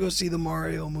 "I want to go see the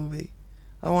Mario movie.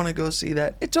 I want to go see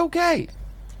that." It's okay.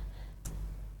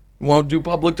 Want to do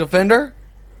public defender?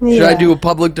 Yeah. Should I do a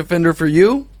public defender for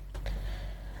you?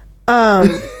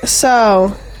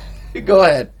 So Go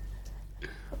ahead.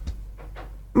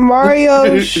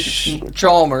 Mario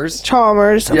Chalmers.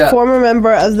 a former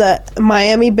member of the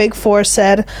Miami Big Four,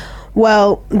 said,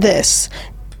 "Well,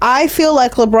 I feel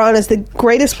like LeBron is the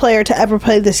greatest player to ever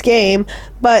play this game,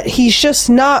 but he's just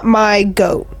not my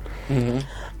GOAT. Mm-hmm.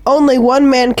 Only one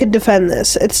man could defend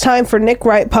this. It's time for Nick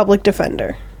Wright, public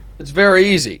defender." It's very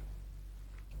easy.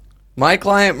 My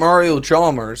client Mario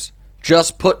Chalmers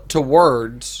just put to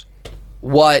words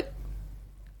what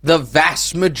the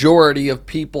vast majority of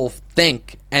people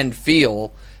think and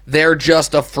feel. They're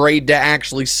just afraid to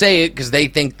actually say it because they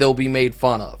think they'll be made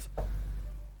fun of.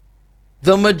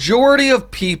 The majority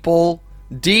of people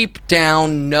deep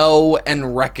down know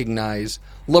and recognize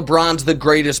LeBron's the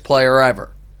greatest player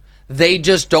ever. They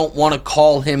just don't want to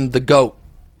call him the GOAT.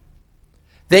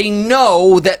 They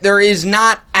know that there is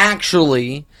not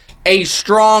actually a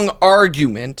strong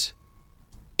argument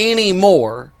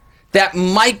anymore that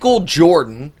Michael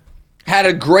Jordan had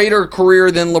a greater career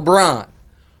than LeBron.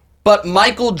 But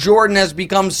Michael Jordan has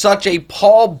become such a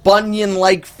Paul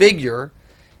Bunyan-like figure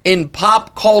in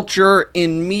pop culture,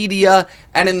 in media,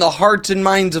 and in the hearts and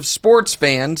minds of sports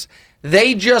fans.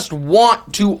 They just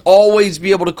want to always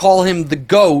be able to call him the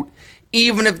GOAT,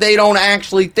 even if they don't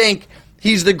actually think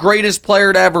he's the greatest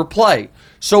player to ever play.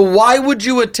 So why would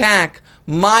you attack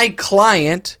my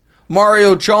client,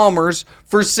 Mario Chalmers,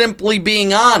 for simply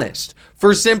being honest,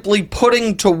 for simply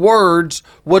putting to words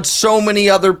what so many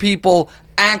other people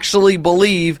actually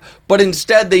believe, but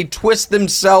instead they twist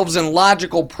themselves in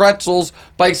logical pretzels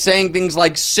by saying things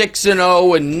like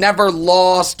 6-0 and never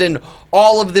lost and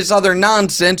all of this other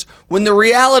nonsense, when the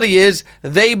reality is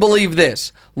they believe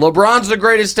this: LeBron's the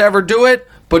greatest to ever do it,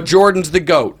 but Jordan's the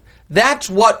GOAT. That's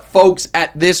what folks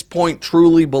at this point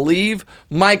truly believe.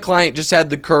 My client just had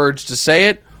the courage to say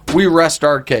it. We rest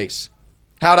our case.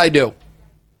 How'd I do?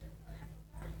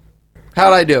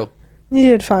 How'd I do?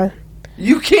 You did fine.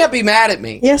 You can't be mad at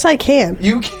me. Yes, I can.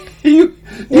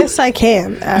 Yes, I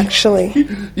can, actually.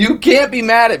 You can't be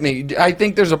mad at me. I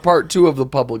think there's a part 2 of the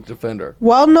public defender.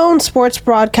 Well-known sports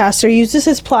broadcaster uses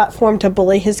his platform to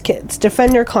bully his kids.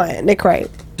 Defend your client, Nick Wright.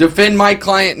 Defend my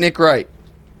client, Nick Wright.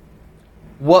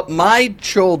 What my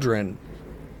children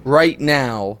right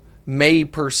now may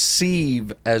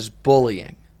perceive as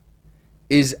bullying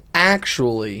is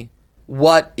actually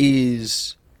what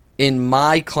is, in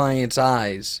my client's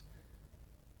eyes,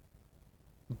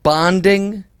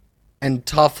 bonding and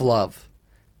tough love,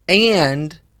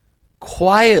 and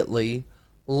quietly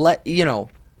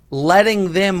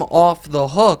letting them off the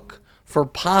hook for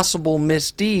possible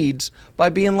misdeeds by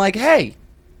being like, hey,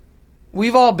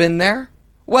 we've all been there.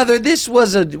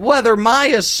 Whether my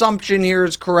assumption here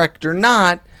is correct or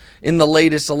not in the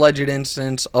latest alleged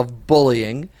instance of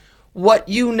bullying, what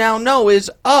you now know is,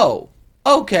 oh,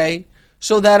 okay,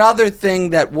 so that other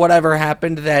thing that whatever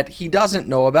happened that he doesn't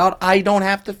know about, I don't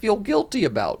have to feel guilty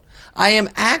about. I am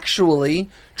actually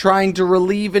trying to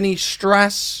relieve any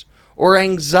stress or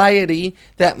anxiety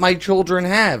that my children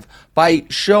have by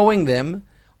showing them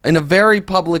in a very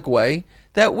public way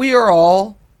that we are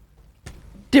all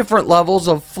different levels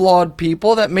of flawed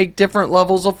people that make different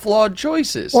levels of flawed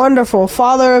choices. Wonderful.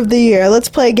 Father of the Year. Let's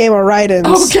play a game of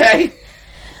Wright-Ins.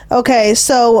 Okay,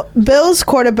 so Bills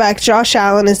quarterback Josh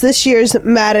Allen is this year's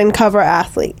Madden cover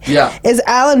athlete. Yeah. Is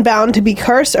Allen bound to be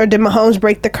cursed, or did Mahomes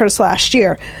break the curse last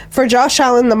year? For Josh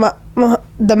Allen,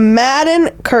 the Madden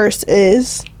curse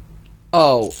is...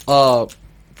 for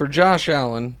Josh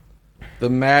Allen, the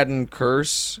Madden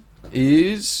curse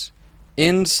is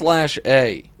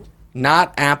N/A,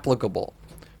 not applicable.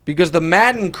 Because the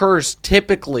Madden curse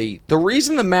typically, the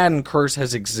reason the Madden curse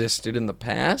has existed in the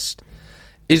past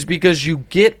is because you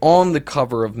get on the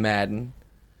cover of Madden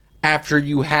after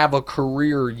you have a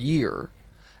career year.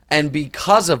 And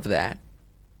because of that,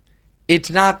 it's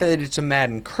not that it's a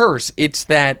Madden curse, it's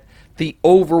that the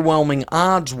overwhelming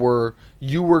odds were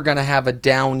you were going to have a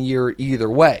down year either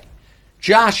way.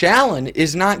 Josh Allen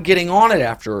is not getting on it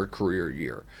after a career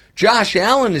year. Josh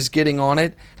Allen is getting on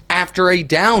it after a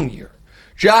down year.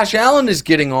 Josh Allen is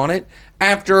getting on it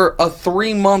after a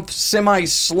 3-month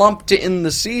semi-slump to end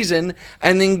the season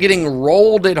and then getting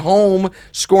rolled at home,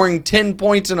 scoring 10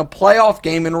 points in a playoff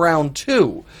game in round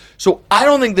 2. So I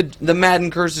don't think the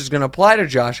Madden curse is going to apply to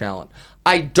Josh Allen.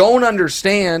 I don't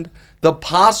understand the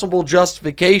possible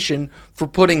justification for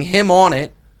putting him on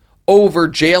it over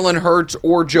Jalen Hurts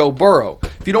or Joe Burrow.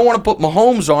 If you don't want to put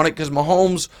Mahomes on it, because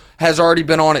Mahomes has already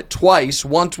been on it twice,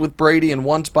 once with Brady and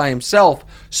once by himself,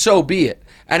 so be it.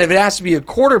 And if it has to be a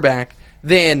quarterback,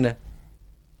 then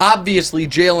obviously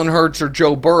Jalen Hurts or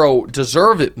Joe Burrow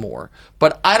deserve it more.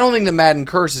 But I don't think the Madden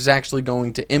curse is actually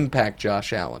going to impact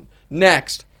Josh Allen.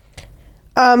 Next.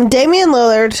 Damian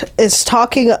Lillard is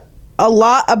talking a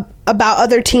lot about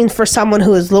other teams for someone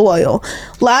who is loyal.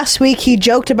 Last week he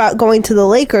joked about going to the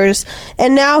Lakers,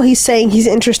 and now he's saying he's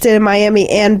interested in Miami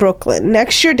and Brooklyn.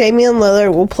 Next year Damian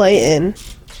Lillard will play in.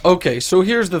 Okay, so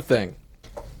here's the thing.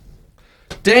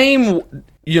 Dame,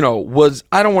 was,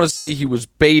 I don't want to say he was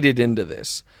baited into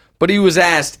this, but he was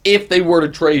asked if they were to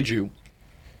trade you,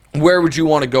 where would you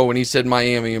want to go? And he said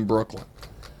Miami and Brooklyn.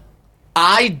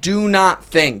 I do not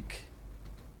think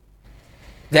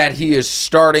that he is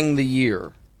starting the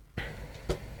year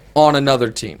on another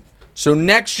team. So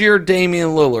next year, Damian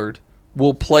Lillard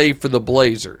will play for the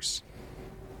Blazers.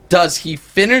 Does he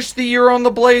finish the year on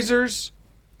the Blazers?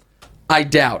 I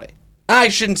doubt it. I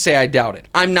shouldn't say I doubt it.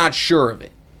 I'm not sure of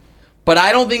it. But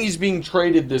I don't think he's being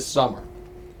traded this summer.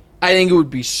 I think it would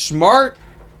be smart.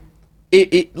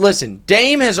 Listen,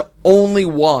 Dame has only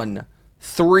won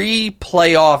 3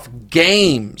 playoff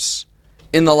games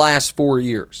in the last 4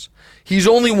 years. He's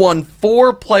only won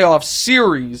 4 playoff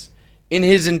series in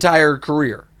his entire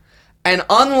career. And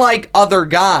unlike other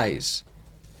guys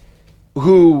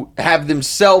who have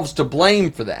themselves to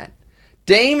blame for that,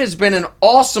 Dame has been an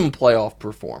awesome playoff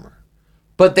performer.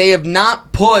 But they have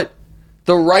not put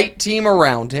the right team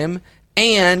around him.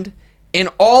 And in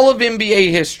all of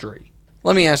NBA history,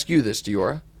 let me ask you this,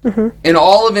 Diora. Mm-hmm. In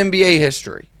all of NBA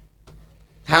history,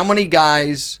 how many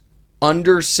guys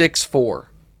under 6'4"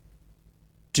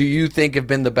 do you think have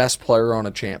been the best player on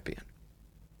a champion?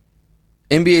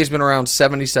 NBA's been around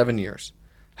 77 years.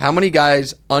 How many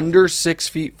guys under 6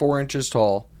 feet 4 inches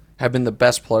tall have been the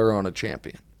best player on a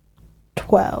champion?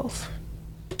 12.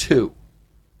 2.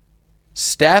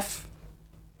 Steph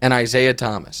and Isaiah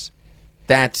Thomas.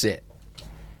 That's it.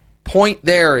 Point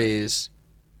there is,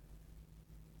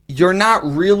 you're not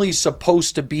really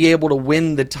supposed to be able to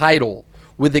win the title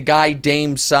with a guy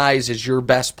Dame's size as your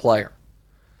best player.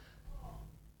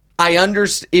 I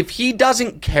understand if he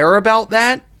doesn't care about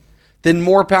that, then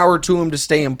more power to him to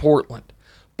stay in Portland.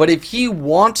 But if he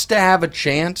wants to have a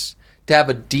chance to have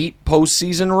a deep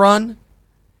postseason run,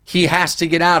 he has to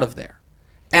get out of there.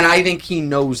 And I think he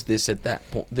knows this at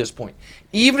this point.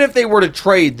 Even if they were to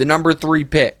trade the number 3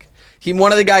 pick,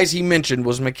 one of the guys he mentioned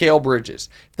was Mikal Bridges.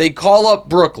 If they call up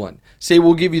Brooklyn, say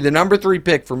we'll give you the number 3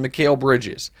 pick for Mikal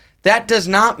Bridges, that does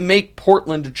not make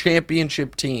Portland a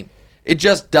championship team. It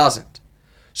just doesn't.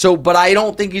 So, but I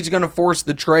don't think he's going to force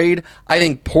the trade. I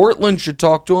think Portland should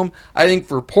talk to him. I think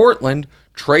for Portland,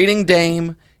 trading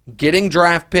Dame, getting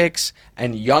draft picks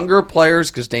and younger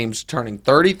players, because Dame's turning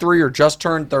 33 or just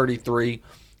turned 33,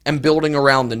 and building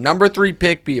around the number 3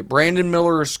 pick, be it Brandon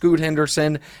Miller or Scoot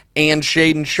Henderson and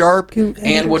Shaden Sharp,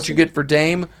 and what you get for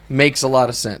Dame makes a lot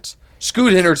of sense.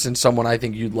 Scoot Henderson's someone I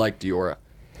think you'd like, Diora.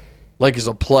 Like, as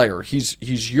a player.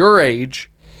 He's your age.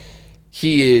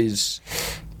 He is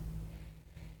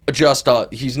just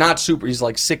he's not super, he's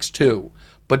like 6'2",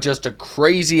 but just a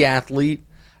crazy athlete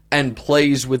and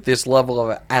plays with this level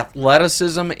of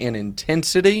athleticism and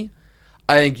intensity.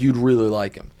 I think you'd really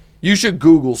like him. You should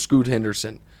Google Scoot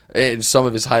Henderson and some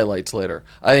of his highlights later.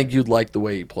 I think you'd like the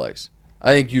way he plays.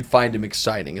 I think you'd find him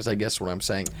exciting, is I guess what I'm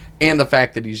saying. And the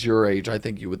fact that he's your age, I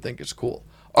think you would think is cool.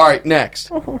 All right,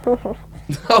 next.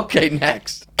 Okay,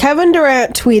 next. Kevin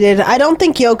Durant tweeted, I don't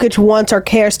think Jokic wants or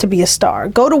cares to be a star.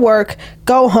 Go to work,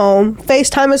 go home,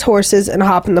 FaceTime his horses, and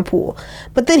hop in the pool.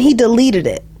 But then he deleted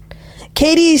it.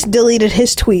 Katie's deleted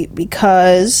his tweet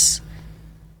because...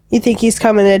 You think he's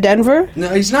coming to Denver? No,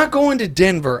 he's not going to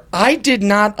Denver. I did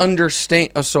not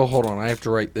understand. Oh, so hold on. I have to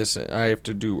write this in. I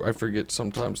forget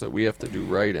sometimes that we have to do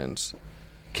write-ins.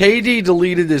 KD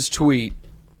deleted his tweet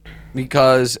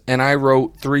because, and I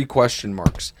wrote 3 question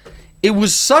marks. It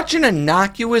was such an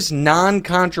innocuous,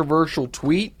 non-controversial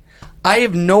tweet. I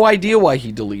have no idea why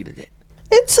he deleted it.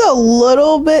 It's a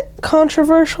little bit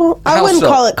controversial. I wouldn't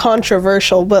call it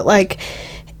controversial, but like,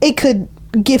 it could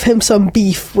give him some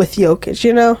beef with Jokic,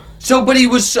 you know? So, but he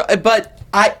was,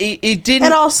 it didn't.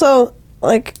 And also,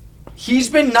 like, he's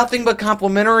been nothing but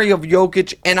complimentary of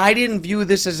Jokic, and I didn't view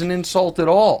this as an insult at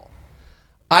all.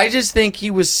 I just think he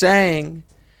was saying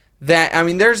that, I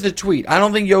mean, there's the tweet. I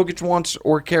don't think Jokic wants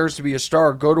or cares to be a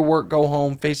star. Go to work, go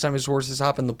home, FaceTime his horses,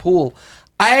 hop in the pool.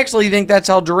 I actually think that's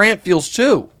how Durant feels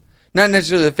too. Not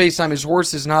necessarily the FaceTime his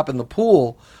horses and hop in the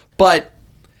pool, but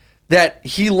that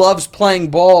he loves playing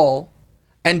ball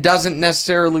and doesn't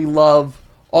necessarily love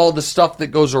all the stuff that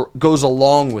goes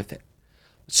along with it.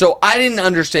 So I didn't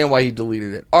understand why he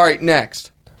deleted it. All right,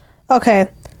 next. Okay.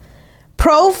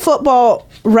 Pro Football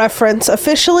Reference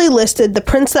officially listed the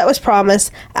Prince That Was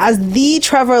Promised as the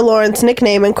Trevor Lawrence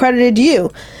nickname and credited you.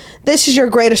 This is your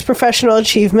greatest professional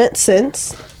achievement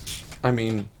since... I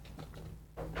mean,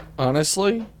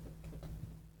 honestly,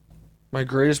 my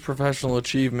greatest professional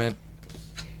achievement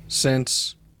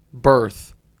since birth.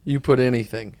 You put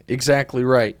anything. Exactly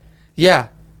right. Yeah.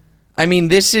 I mean,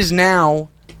 this is now...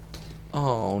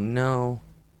 Oh, no.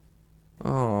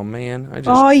 Oh, man. you're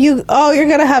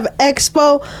going to have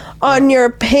Expo on your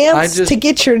pants to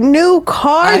get your new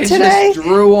car today? I just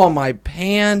drew on my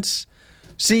pants.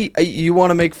 See, you want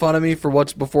to make fun of me for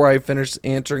what's... Before I finish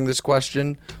answering this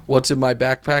question, what's in my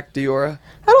backpack, Diora?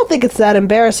 I don't think it's that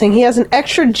embarrassing. He has an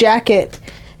extra jacket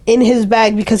in his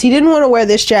bag because he didn't want to wear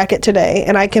this jacket today,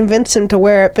 and I convinced him to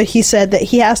wear it, but he said that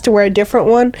he has to wear a different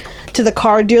one to the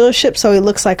car dealership so he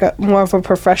looks like more of a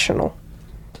professional.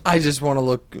 I just want to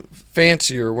look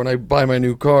fancier when I buy my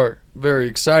new car. Very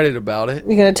excited about it.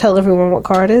 You gonna tell everyone what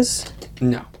car it is?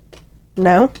 No.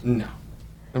 No? No.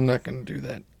 I'm not gonna do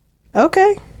that.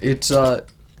 Okay. It's a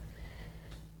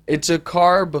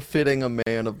car befitting a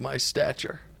man of my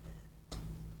stature.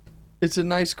 It's a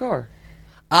nice car.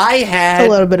 It's a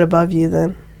little bit above you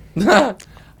then.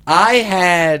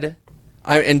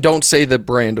 and don't say the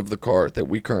brand of the car that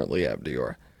we currently have,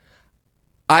 Dior.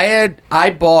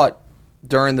 I bought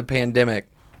during the pandemic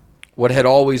what had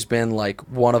always been like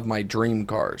one of my dream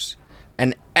cars.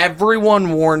 And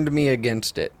everyone warned me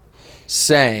against it,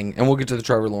 saying, and we'll get to the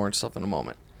Trevor Lawrence stuff in a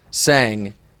moment,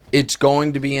 saying it's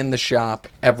going to be in the shop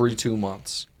every 2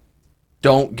 months.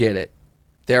 Don't get it.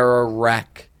 They're a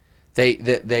wreck.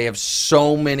 They have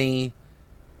so many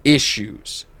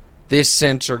issues. This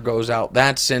sensor goes out,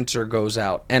 that sensor goes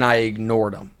out, and I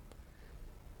ignored them.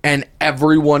 And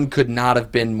everyone could not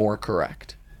have been more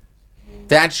correct.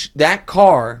 That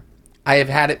car, I have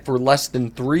had it for less than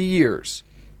 3 years,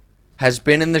 has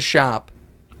been in the shop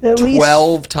At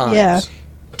 12 times. Yeah.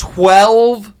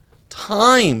 12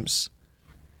 times.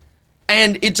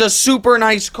 And it's a super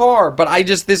nice car, but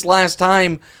this last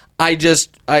time, I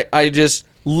just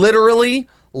literally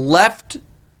left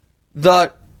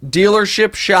the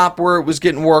dealership shop where it was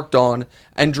getting worked on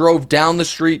and drove down the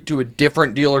street to a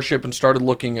different dealership and started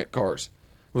looking at cars.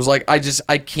 It was like,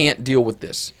 I can't deal with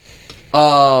this.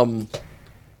 Show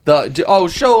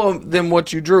them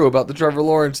what you drew about the Trevor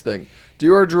Lawrence thing.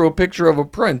 Dior drew a picture of a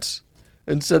prince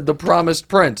and said the promised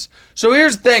prince. So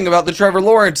here's the thing about the Trevor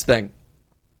Lawrence thing.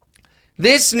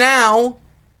 This now,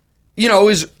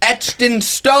 is etched in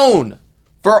stone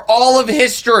for all of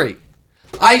history.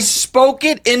 I spoke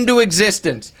it into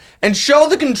existence. And show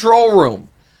the control room.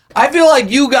 I feel like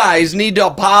you guys need to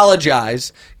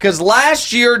apologize because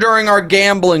last year during our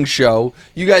gambling show,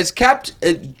 you guys kept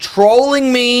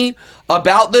trolling me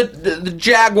about the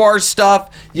Jaguars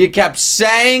stuff. You kept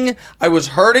saying I was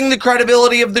hurting the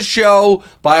credibility of the show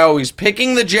by always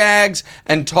picking the Jags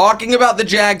and talking about the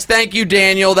Jags. Thank you,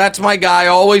 Daniel. That's my guy.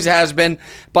 Always has been.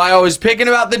 By always picking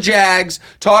about the Jags,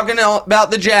 talking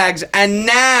about the Jags. And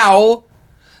now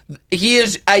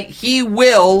he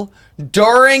will,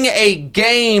 during a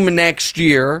game next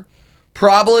year,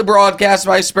 probably broadcast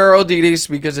by Sparrow Didis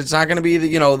because it's not going to be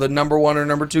the number 1 or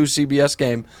number 2 CBS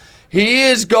game. He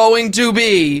is going to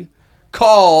be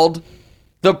called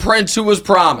the Prince Who Was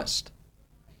Promised.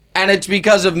 And it's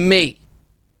because of me.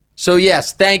 So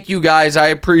yes, thank you guys. I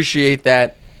appreciate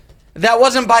that. That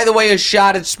wasn't, by the way, a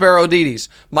shot at Sparrow Didis.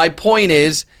 My point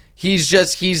is,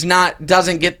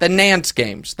 doesn't get the Nance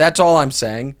games. That's all I'm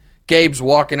saying. Gabe's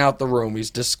walking out the room.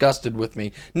 He's disgusted with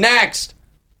me. Next!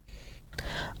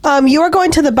 You are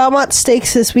going to the Belmont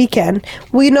Stakes this weekend.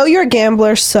 We know you're a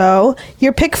gambler, so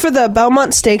your pick for the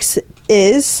Belmont Stakes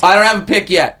is... I don't have a pick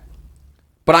yet,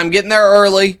 but I'm getting there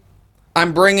early.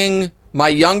 I'm bringing my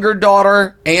younger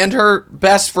daughter and her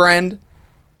best friend,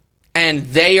 and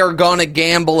they are going to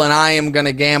gamble, and I am going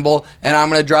to gamble, and I'm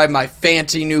going to drive my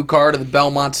fancy new car to the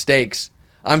Belmont Stakes.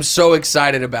 I'm so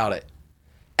excited about it.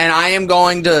 And I am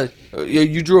going to...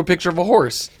 You drew a picture of a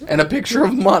horse and a picture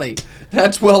of money.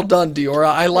 That's well done, Diora.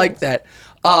 I like that.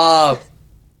 I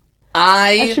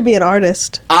should be an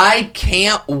artist. I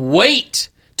can't wait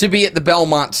to be at the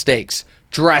Belmont Stakes.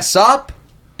 Dress up,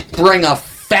 bring a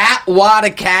fat wad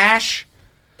of cash,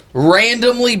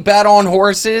 randomly bet on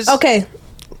horses. Okay.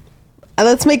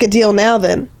 Let's make a deal now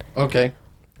then. Okay.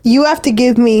 You have to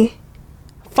give me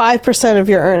 5% of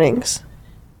your earnings.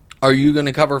 Are you going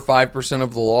to cover 5%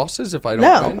 of the losses if I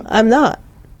don't win? No, I'm not.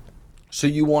 So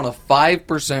you want a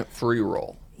 5% free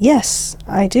roll? Yes,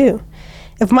 I do.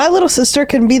 If my little sister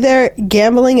can be there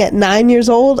gambling at 9 years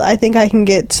old, I think I can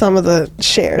get some of the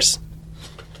shares.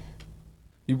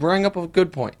 You bring up a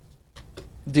good point.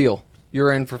 Deal.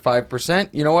 You're in for 5%.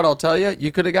 You know what? I'll tell you.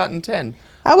 You could have gotten 10.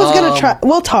 I was going to try.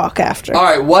 We'll talk after. All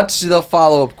right. What's the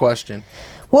follow-up question?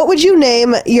 What would you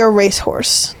name your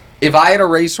racehorse? If I had a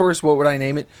racehorse, what would I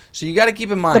name it? So you got to keep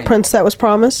in mind. The Prince That Was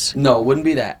Promised? No, it wouldn't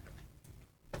be that.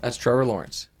 That's Trevor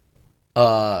Lawrence.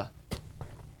 You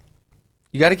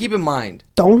got to keep in mind.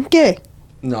 Donkey.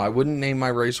 No, I wouldn't name my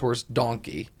racehorse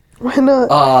Donkey. Why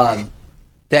not?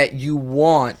 That you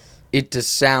want it to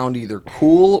sound either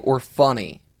cool or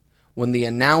funny when the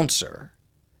announcer,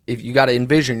 if you got to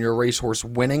envision your racehorse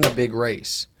winning a big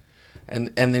race,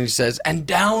 and then he says, and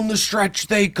down the stretch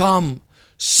they come.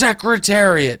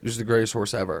 Secretariat, who's the greatest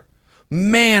horse ever.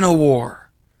 Man o'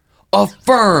 War.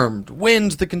 Affirmed.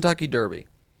 Wins the Kentucky Derby.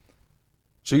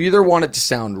 So you either want it to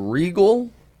sound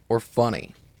regal or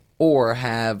funny. Or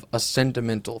have a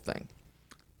sentimental thing.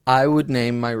 I would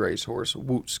name my racehorse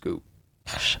Woot Scoot.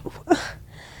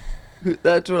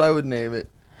 That's what I would name it.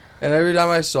 And every time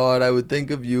I saw it, I would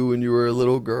think of you when you were a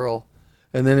little girl.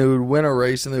 And then it would win a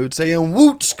race and they would say, and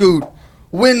Woot Scoot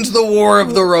wins the War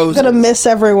of the Roses. I'm going to miss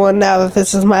everyone now that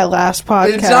this is my last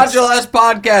podcast. It's not your last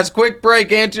podcast. Quick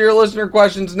break. Answer your listener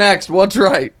questions next. What's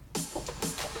right?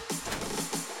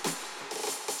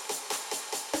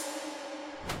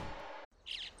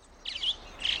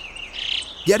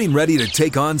 Getting ready to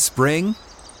take on spring?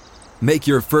 Make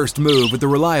your first move with the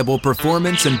reliable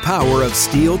performance and power of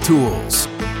Steel tools.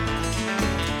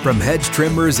 From hedge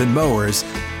trimmers and mowers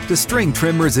to string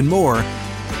trimmers and more,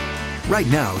 right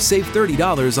now, save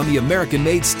 $30 on the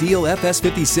American-made Steel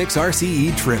FS56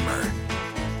 RCE trimmer.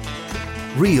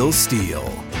 Real Steel.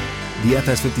 The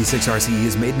FS56 RCE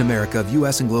is made in America of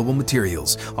U.S. and global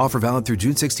materials. Offer valid through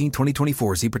June 16,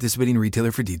 2024. See participating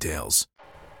retailer for details.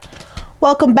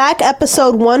 Welcome back,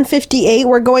 episode 158.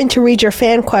 We're going to read your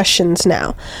fan questions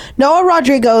now. Noah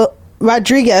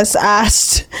Rodriguez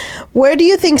asked, where do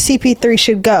you think CP3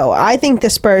 should go? I think the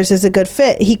Spurs is a good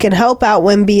fit. He can help out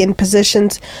Wemby in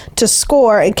positions to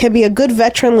score and can be a good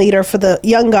veteran leader for the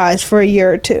young guys for a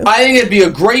year or two. I think it'd be a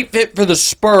great fit for the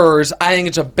Spurs. I think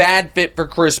it's a bad fit for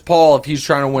Chris Paul if he's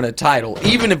trying to win a title.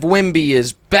 Even if Wemby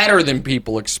is better than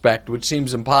people expect, which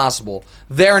seems impossible,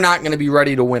 they're not going to be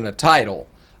ready to win a title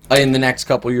in the next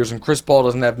couple of years, and Chris Paul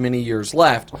doesn't have many years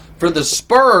left. For the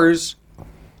Spurs,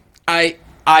 I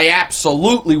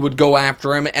absolutely would go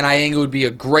after him, and I think it would be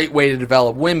a great way to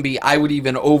develop Wemby. I would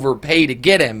even overpay to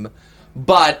get him,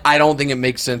 but I don't think it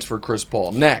makes sense for Chris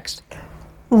Paul. Next.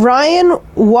 Ryan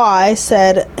Y.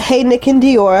 said, hey, Nick and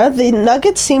Diora, the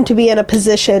Nuggets seem to be in a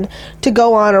position to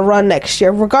go on a run next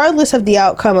year, regardless of the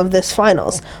outcome of this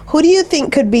finals. Who do you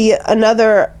think could be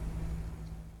another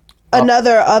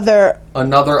Another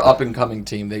up-and-coming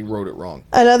team. They wrote it wrong.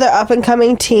 Another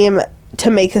up-and-coming team to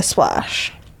make a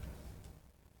splash.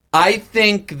 I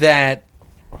think that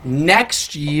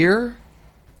next year,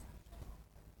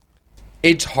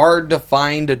 it's hard to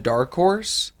find a dark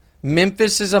horse.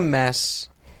 Memphis is a mess.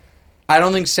 I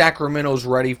don't think Sacramento's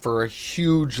ready for a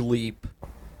huge leap.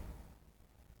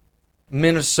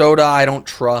 Minnesota, I don't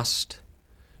trust.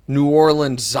 New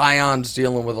Orleans, Zion's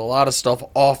dealing with a lot of stuff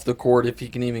off the court, if he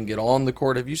can even get on the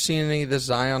court. Have you seen any of this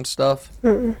Zion stuff?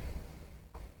 Mm-mm.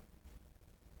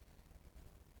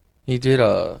 He did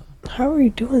a... How are you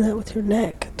doing that with your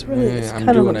neck? It's really it's I'm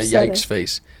kind doing of a yikes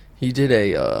face. He did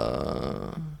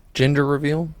a gender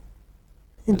reveal.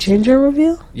 A gender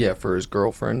reveal? Yeah, for his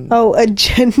girlfriend. Oh, a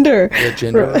gender. Yeah,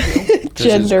 gender reveal. Because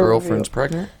his girlfriend's reveal.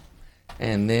 pregnant.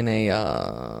 And then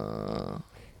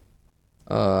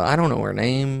I don't know her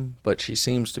name, but she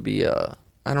seems to be I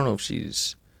don't know if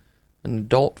she's an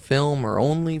adult film or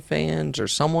OnlyFans or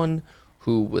someone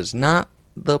who was not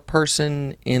the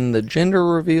person in the gender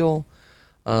reveal,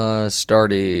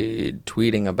 started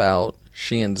tweeting about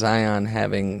she and Zion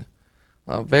having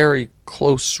a very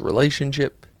close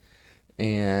relationship,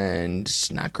 and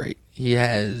it's not great. He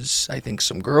has, I think,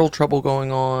 some girl trouble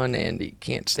going on, and he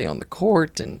can't stay on the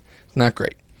court, and it's not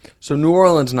great. So New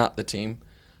Orleans, not the team.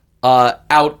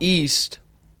 Out east,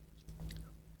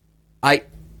 I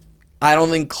don't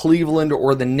think Cleveland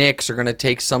or the Knicks are going to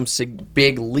take some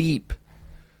big leap.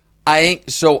 I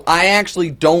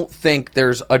actually don't think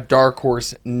there's a dark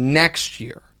horse next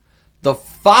year. The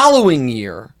following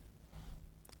year,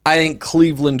 I think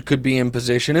Cleveland could be in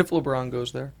position if LeBron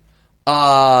goes there.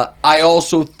 I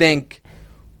also think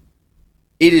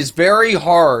it is very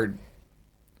hard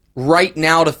right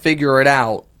now to figure it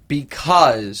out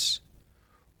because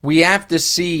we have to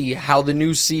see how the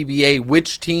new CBA,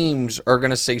 which teams are going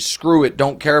to say, screw it,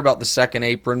 don't care about the second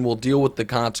apron, we'll deal with the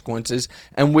consequences,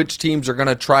 and which teams are going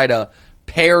to try to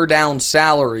pare down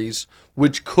salaries,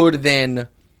 which could then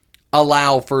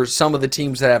allow for some of the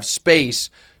teams that have space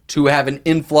to have an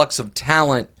influx of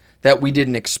talent that we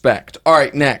didn't expect. All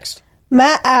right, next.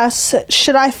 Matt asks,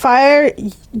 should I fire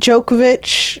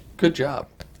Djokovic? Good job.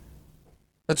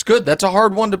 That's good. That's a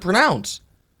hard one to pronounce.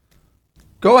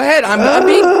 Go ahead.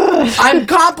 I'm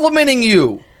complimenting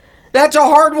you. That's a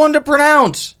hard one to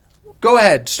pronounce. Go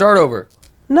ahead. Start over.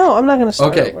 No, I'm not going to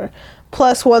start over.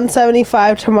 Plus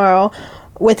 175 tomorrow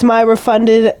with my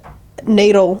refunded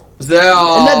Nadal.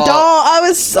 Nadal. I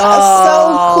was so close.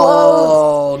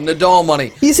 Oh, Nadal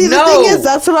money. You see, the thing is,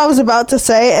 that's what I was about to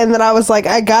say, and then I was like,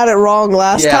 I got it wrong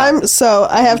last time, so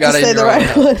I have to say the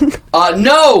right one.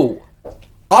 No.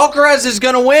 Alcaraz is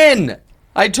going to win.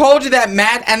 I told you that,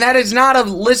 Matt, and that is not a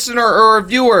listener or a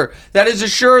viewer. That is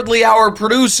assuredly our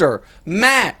producer.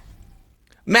 Matt,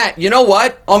 you know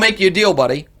what? I'll make you a deal,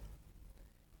 buddy.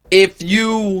 If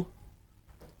you...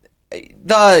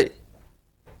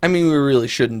 I mean, we really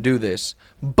shouldn't do this,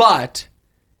 but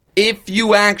if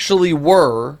you actually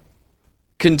were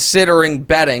considering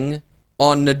betting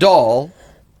on Nadal,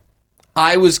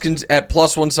 I was at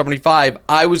plus 175.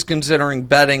 I was considering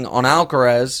betting on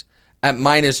Alcaraz at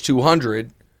minus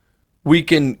 200. We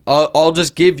can. I'll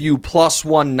just give you plus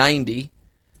 190,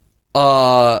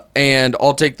 and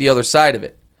I'll take the other side of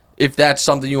it. If that's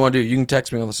something you want to do, you can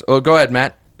text me on this. Oh, go ahead,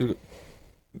 Matt.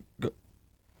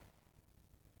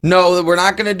 No, we're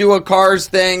not going to do a cars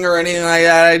thing or anything like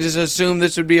that. I just assumed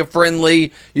this would be a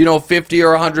friendly, $50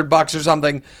 or $100 or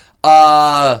something.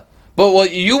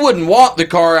 But you wouldn't want the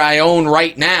car I own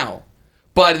right now.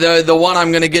 But the one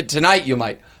I'm going to get tonight, you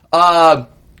might.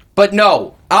 But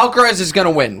no, Alcaraz is going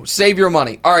to win. Save your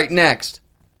money. All right, next.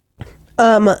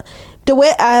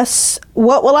 DeWitt asks,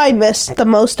 what will I miss the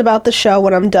most about the show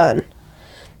when I'm done?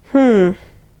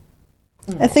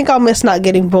 I think I'll miss not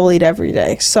getting bullied every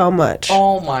day so much.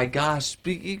 Oh my gosh.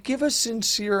 Give a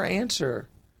sincere answer.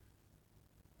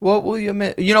 What will you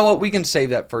miss? You know what? We can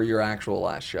save that for your actual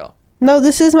last show. No,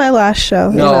 this is my last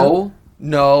show. No.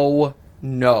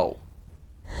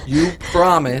 You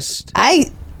promised. I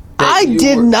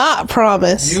did not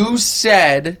promise. You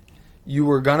said you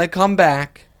were going to come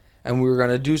back and we were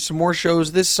going to do some more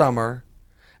shows this summer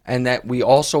and that we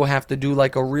also have to do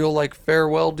like a real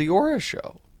farewell Diora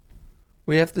show.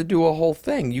 We have to do a whole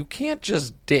thing. You can't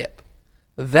just dip.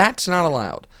 That's not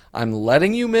allowed. I'm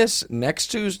letting you miss next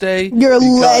Tuesday. You're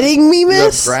letting me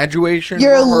miss? You have graduation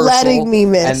You're rehearsal, letting me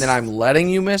miss. And then I'm letting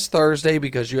you miss Thursday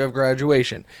because you have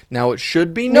graduation. Now, it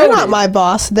should be noted. You're not my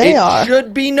boss. They are. It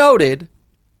should be noted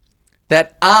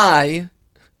that I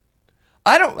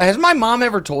don't... Has my mom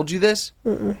ever told you this?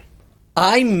 Mm-mm.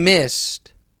 I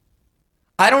missed...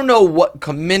 I don't know what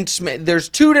commencement... There's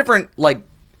two different,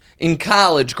 in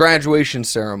college graduation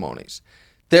ceremonies.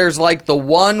 There's like the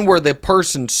one where the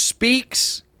person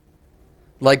speaks,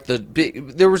 like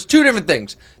there was two different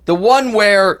things. The one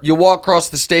where you walk across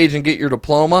the stage and get your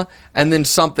diploma, and then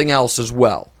something else as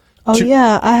well. Oh,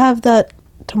 yeah, I have that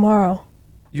tomorrow.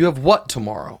 You have what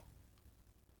tomorrow?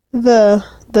 The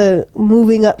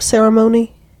moving up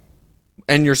ceremony.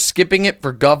 And you're skipping it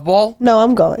for Gov Ball? No,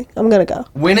 I'm going. I'm going to go.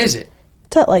 When is it?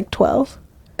 It's at like 12.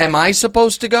 Am I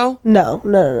supposed to go?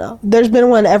 No. There's been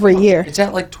one every year. It's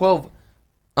at like 12.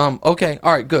 Okay,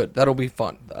 all right, good. That'll be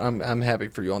fun. I'm happy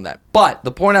for you on that. But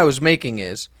the point I was making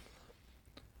is,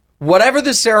 whatever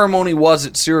the ceremony was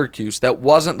at Syracuse, that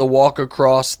wasn't the walk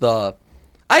across the...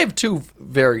 I have two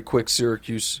very quick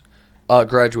Syracuse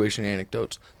graduation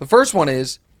anecdotes. The first one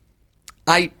is,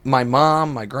 my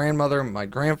mom, my grandmother, my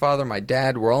grandfather, my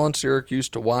dad were all in Syracuse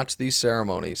to watch these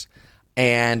ceremonies,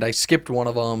 and I skipped one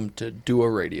of them to do a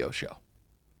radio show.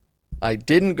 I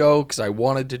didn't go because I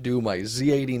wanted to do my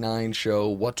Z89 show,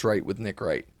 What's Right with Nick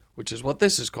Wright, which is what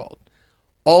this is called.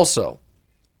 Also,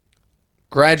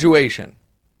 graduation.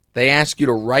 They ask you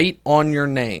to write on your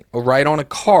name, or write on a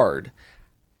card,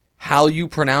 how you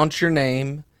pronounce your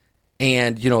name,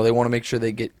 and, they want to make sure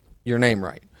they get your name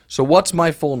right. So what's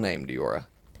my full name, Diora?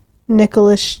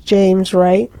 Nicholas James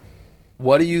Wright.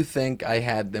 What do you think I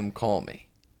had them call me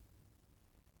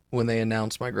when they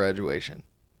announced my graduation?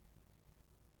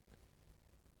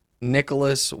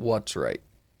 Nicholas What's Right.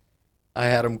 I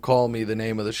had them call me the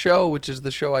name of the show, which is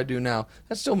the show I do now.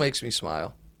 That still makes me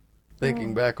smile,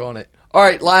 thinking back on it. All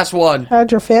right, last one.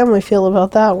 How'd your family feel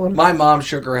about that one? My mom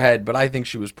shook her head, but I think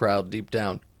she was proud deep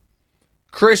down.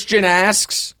 Christian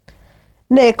asks...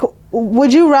 Nick,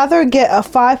 would you rather get a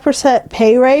 5%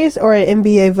 pay raise or an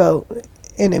NBA vote?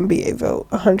 An NBA vote,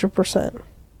 100%.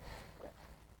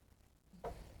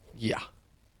 Yeah.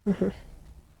 Mm-hmm.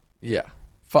 Yeah.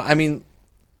 5%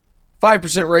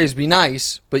 raise be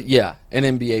nice, but yeah, an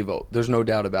NBA vote. There's no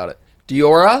doubt about it.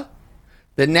 Diora,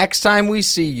 the next time we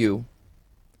see you,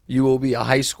 you will be a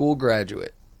high school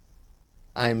graduate.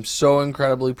 I am so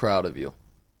incredibly proud of you.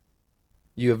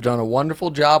 You have done a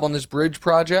wonderful job on this bridge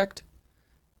project.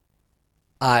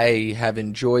 I have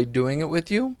enjoyed doing it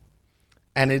with you,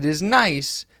 and it is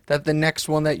nice that the next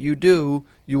one that you do,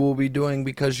 you will be doing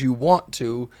because you want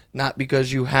to, not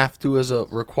because you have to as a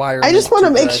requirement. I just want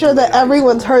to make sure that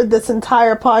everyone's heard this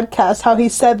entire podcast, how he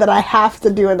said that I have to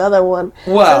do another one.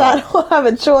 Well, and I don't have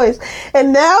a choice.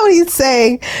 And now he's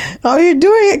saying, oh, you're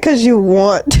doing it because you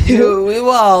want to.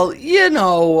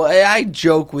 I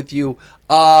joke with you.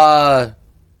 The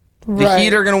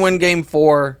Heat are going to win Game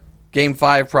 4. Game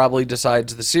 5 probably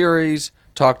decides the series.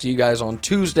 Talk to you guys on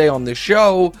Tuesday on this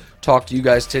show. Talk to you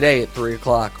guys today at 3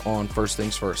 o'clock on First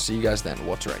Things First. See you guys then.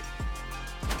 What's Right?